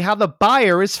especially how the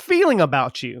buyer is feeling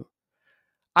about you.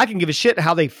 I can give a shit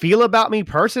how they feel about me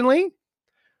personally,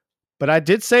 but I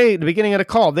did say at the beginning of the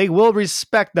call, they will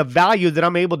respect the value that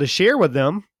I'm able to share with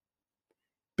them,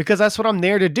 because that's what I'm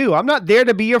there to do. I'm not there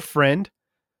to be your friend,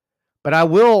 but I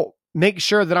will make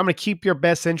sure that I'm going to keep your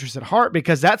best interest at heart,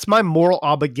 because that's my moral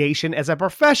obligation as a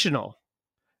professional.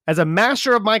 As a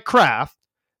master of my craft,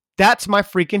 that's my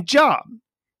freaking job.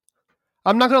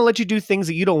 I'm not going to let you do things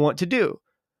that you don't want to do.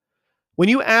 When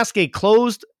you ask a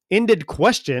closed-ended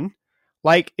question,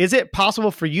 like, is it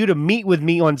possible for you to meet with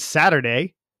me on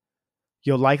Saturday?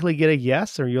 You'll likely get a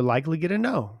yes, or you'll likely get a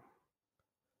no.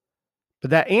 But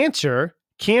that answer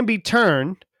can be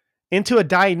turned into a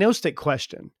diagnostic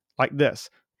question like this.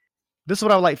 This is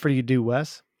what I would like for you to do,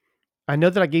 Wes. I know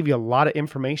that I gave you a lot of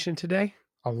information today,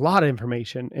 a lot of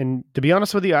information. And to be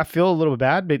honest with you, I feel a little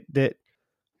bad that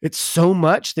it's so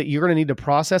much that you're going to need to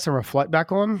process and reflect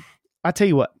back on. I tell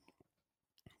you what,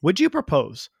 would you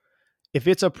propose, if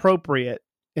it's appropriate,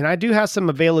 and I do have some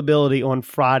availability on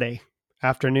Friday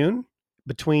afternoon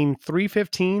between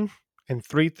 3:15 and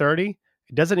 3:30.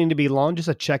 It doesn't need to be long, just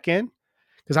a check-in,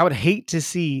 because I would hate to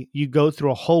see you go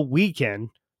through a whole weekend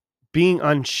being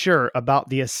unsure about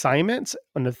the assignments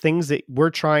and the things that we're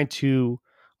trying to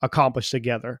accomplish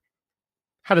together.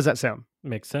 How does that sound?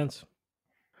 Makes sense.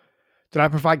 Did I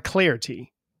provide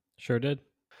clarity? Sure did.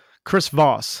 Chris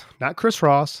Voss, not Chris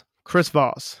Ross, Chris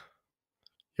Voss.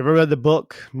 You ever read the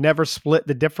book, Never Split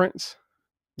the Difference?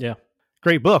 Yeah.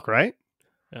 Great book, right?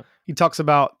 Yeah. He talks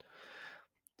about,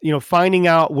 finding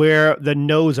out where the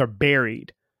no's are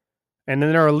buried. And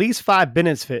then there are at least 5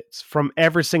 benefits from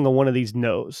every single one of these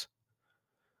no's.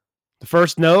 The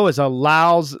first no is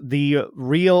allows the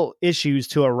real issues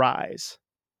to arise.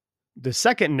 The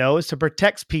second no is to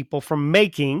protect people from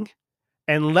making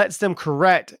and lets them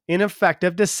correct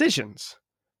ineffective decisions.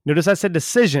 Notice I said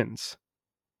decisions,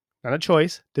 not a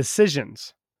choice,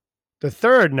 decisions. The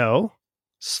third no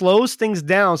slows things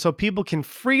down so people can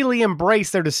freely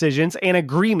embrace their decisions and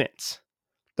agreements.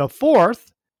 The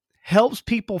fourth helps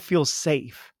people feel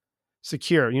safe,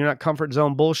 secure. You're not comfort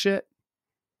zone bullshit,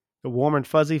 the warm and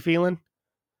fuzzy feeling,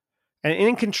 and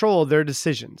in control of their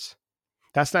decisions.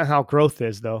 That's not how growth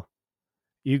is, though.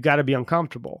 You got to be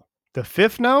uncomfortable. The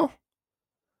fifth no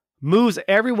moves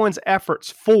everyone's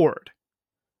efforts forward.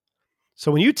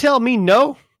 So when you tell me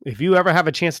no, if you ever have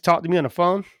a chance to talk to me on the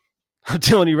phone, I'm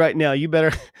telling you right now,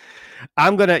 you're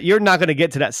not going to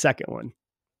get to that second one.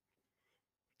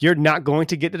 You're not going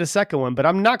to get to the second one, but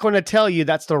I'm not going to tell you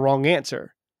that's the wrong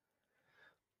answer.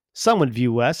 Some would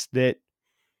view, Wes, that,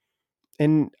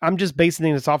 and I'm just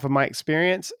basing this off of my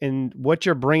experience, and what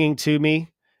you're bringing to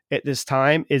me at this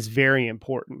time is very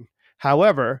important.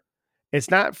 However, it's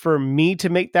not for me to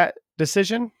make that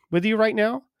decision with you right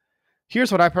now.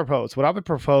 Here's what I propose. What I would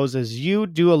propose is you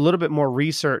do a little bit more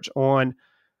research on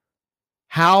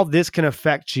how this can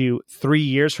affect you 3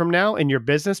 years from now in your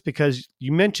business, because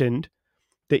you mentioned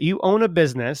that you own a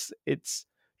business. It's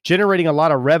generating a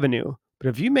lot of revenue. But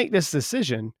if you make this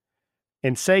decision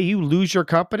and say you lose your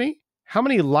company, how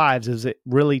many lives is it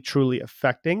really truly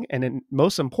affecting? And then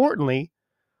most importantly,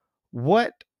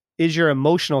 what is your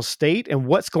emotional state and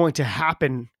what's going to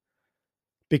happen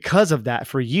because of that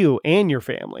for you and your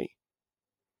family.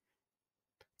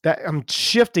 That I'm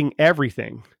shifting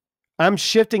everything. I'm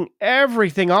shifting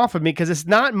everything off of me because it's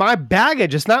not my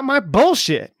baggage. It's not my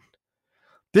bullshit.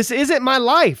 This isn't my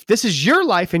life. This is your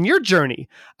life and your journey.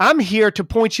 I'm here to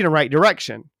point you in the right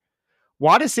direction.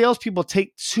 Why do salespeople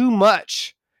take too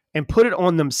much and put it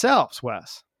on themselves,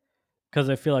 Wes? Because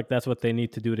I feel like that's what they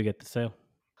need to do to get the sale.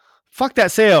 Fuck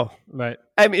that sale. Right.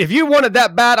 I mean, if you want it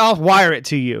that bad, I'll wire it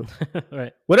to you.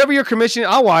 Right. Whatever your commission,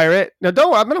 I'll wire it. Now,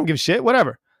 I don't give a shit.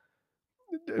 Whatever.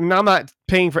 And I'm not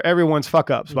paying for everyone's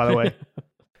fuck ups, by the way.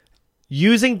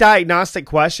 Using diagnostic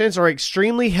questions are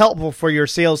extremely helpful for your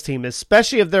sales team,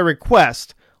 especially if their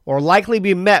request or likely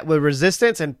be met with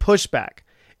resistance and pushback.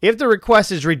 If the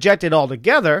request is rejected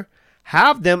altogether,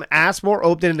 have them ask more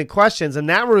open-ended questions, and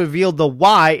that will reveal the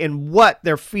why and what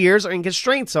their fears and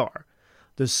constraints are.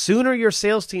 The sooner your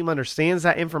sales team understands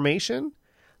that information,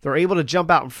 they're able to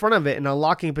jump out in front of it and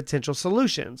unlocking potential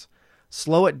solutions.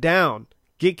 Slow it down,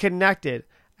 get connected,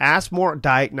 ask more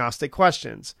diagnostic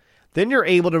questions. Then you're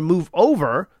able to move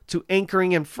over to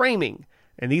anchoring and framing.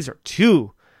 And these are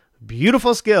two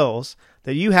beautiful skills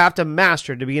that you have to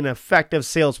master to be an effective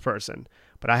salesperson.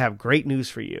 But I have great news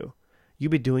for you.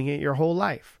 You've been doing it your whole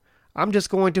life. I'm just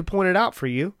going to point it out for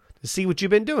you to see what you've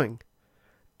been doing.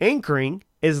 Anchoring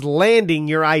is landing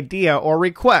your idea or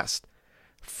request.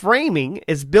 Framing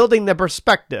is building the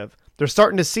perspective. They're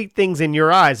starting to see things in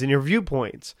your eyes and your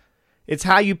viewpoints. It's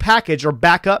how you package or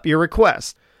back up your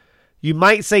request. You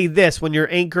might say this when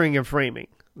you're anchoring and framing.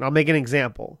 And I'll make an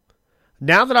example.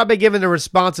 Now that I've been given the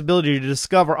responsibility to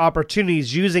discover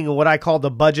opportunities using what I call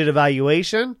the budget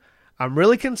evaluation, I'm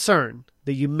really concerned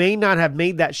that you may not have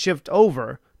made that shift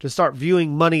over to start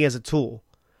viewing money as a tool.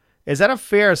 Is that a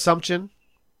fair assumption?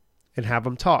 And have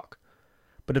them talk.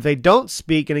 But if they don't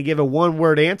speak and they give a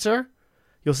one-word answer,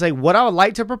 you'll say, what I would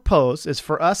like to propose is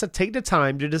for us to take the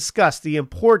time to discuss the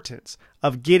importance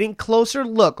of getting closer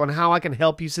look on how I can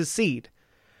help you succeed.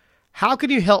 How can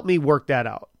you help me work that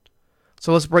out?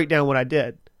 So let's break down what I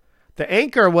did. The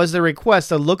anchor was the request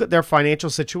to look at their financial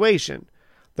situation.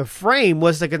 The frame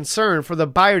was the concern for the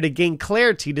buyer to gain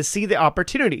clarity to see the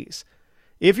opportunities.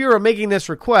 If you are making this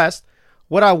request,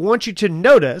 what I want you to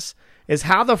notice is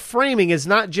how the framing is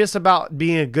not just about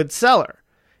being a good seller.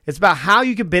 It's about how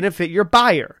you can benefit your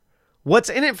buyer. What's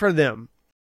in it for them?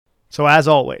 So as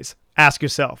always, ask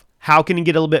yourself, how can you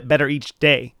get a little bit better each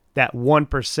day? That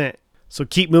 1%. So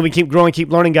keep moving, keep growing,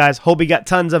 keep learning, guys. Hope you got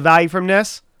tons of value from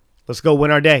this. Let's go win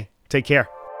our day. Take care.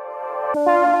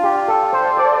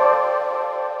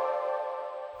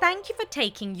 Thank you for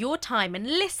taking your time and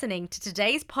listening to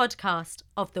today's podcast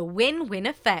of the Win-Win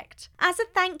Effect. As a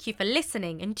thank you for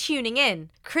listening and tuning in,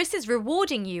 Chris is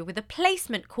rewarding you with a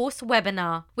placement course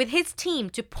webinar with his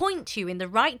team to point you in the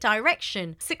right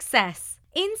direction. Success.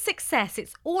 In success,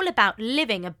 it's all about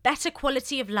living a better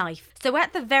quality of life. So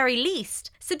at the very least,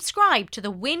 subscribe to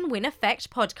the Win-Win Effect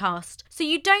podcast so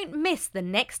you don't miss the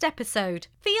next episode.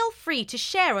 Feel free to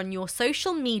share on your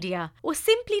social media or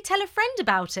simply tell a friend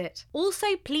about it.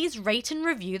 Also, please rate and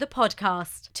review the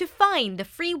podcast. To find the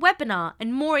free webinar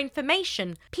and more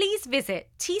information, please visit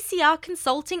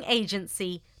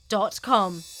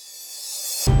tcrconsultingagency.com.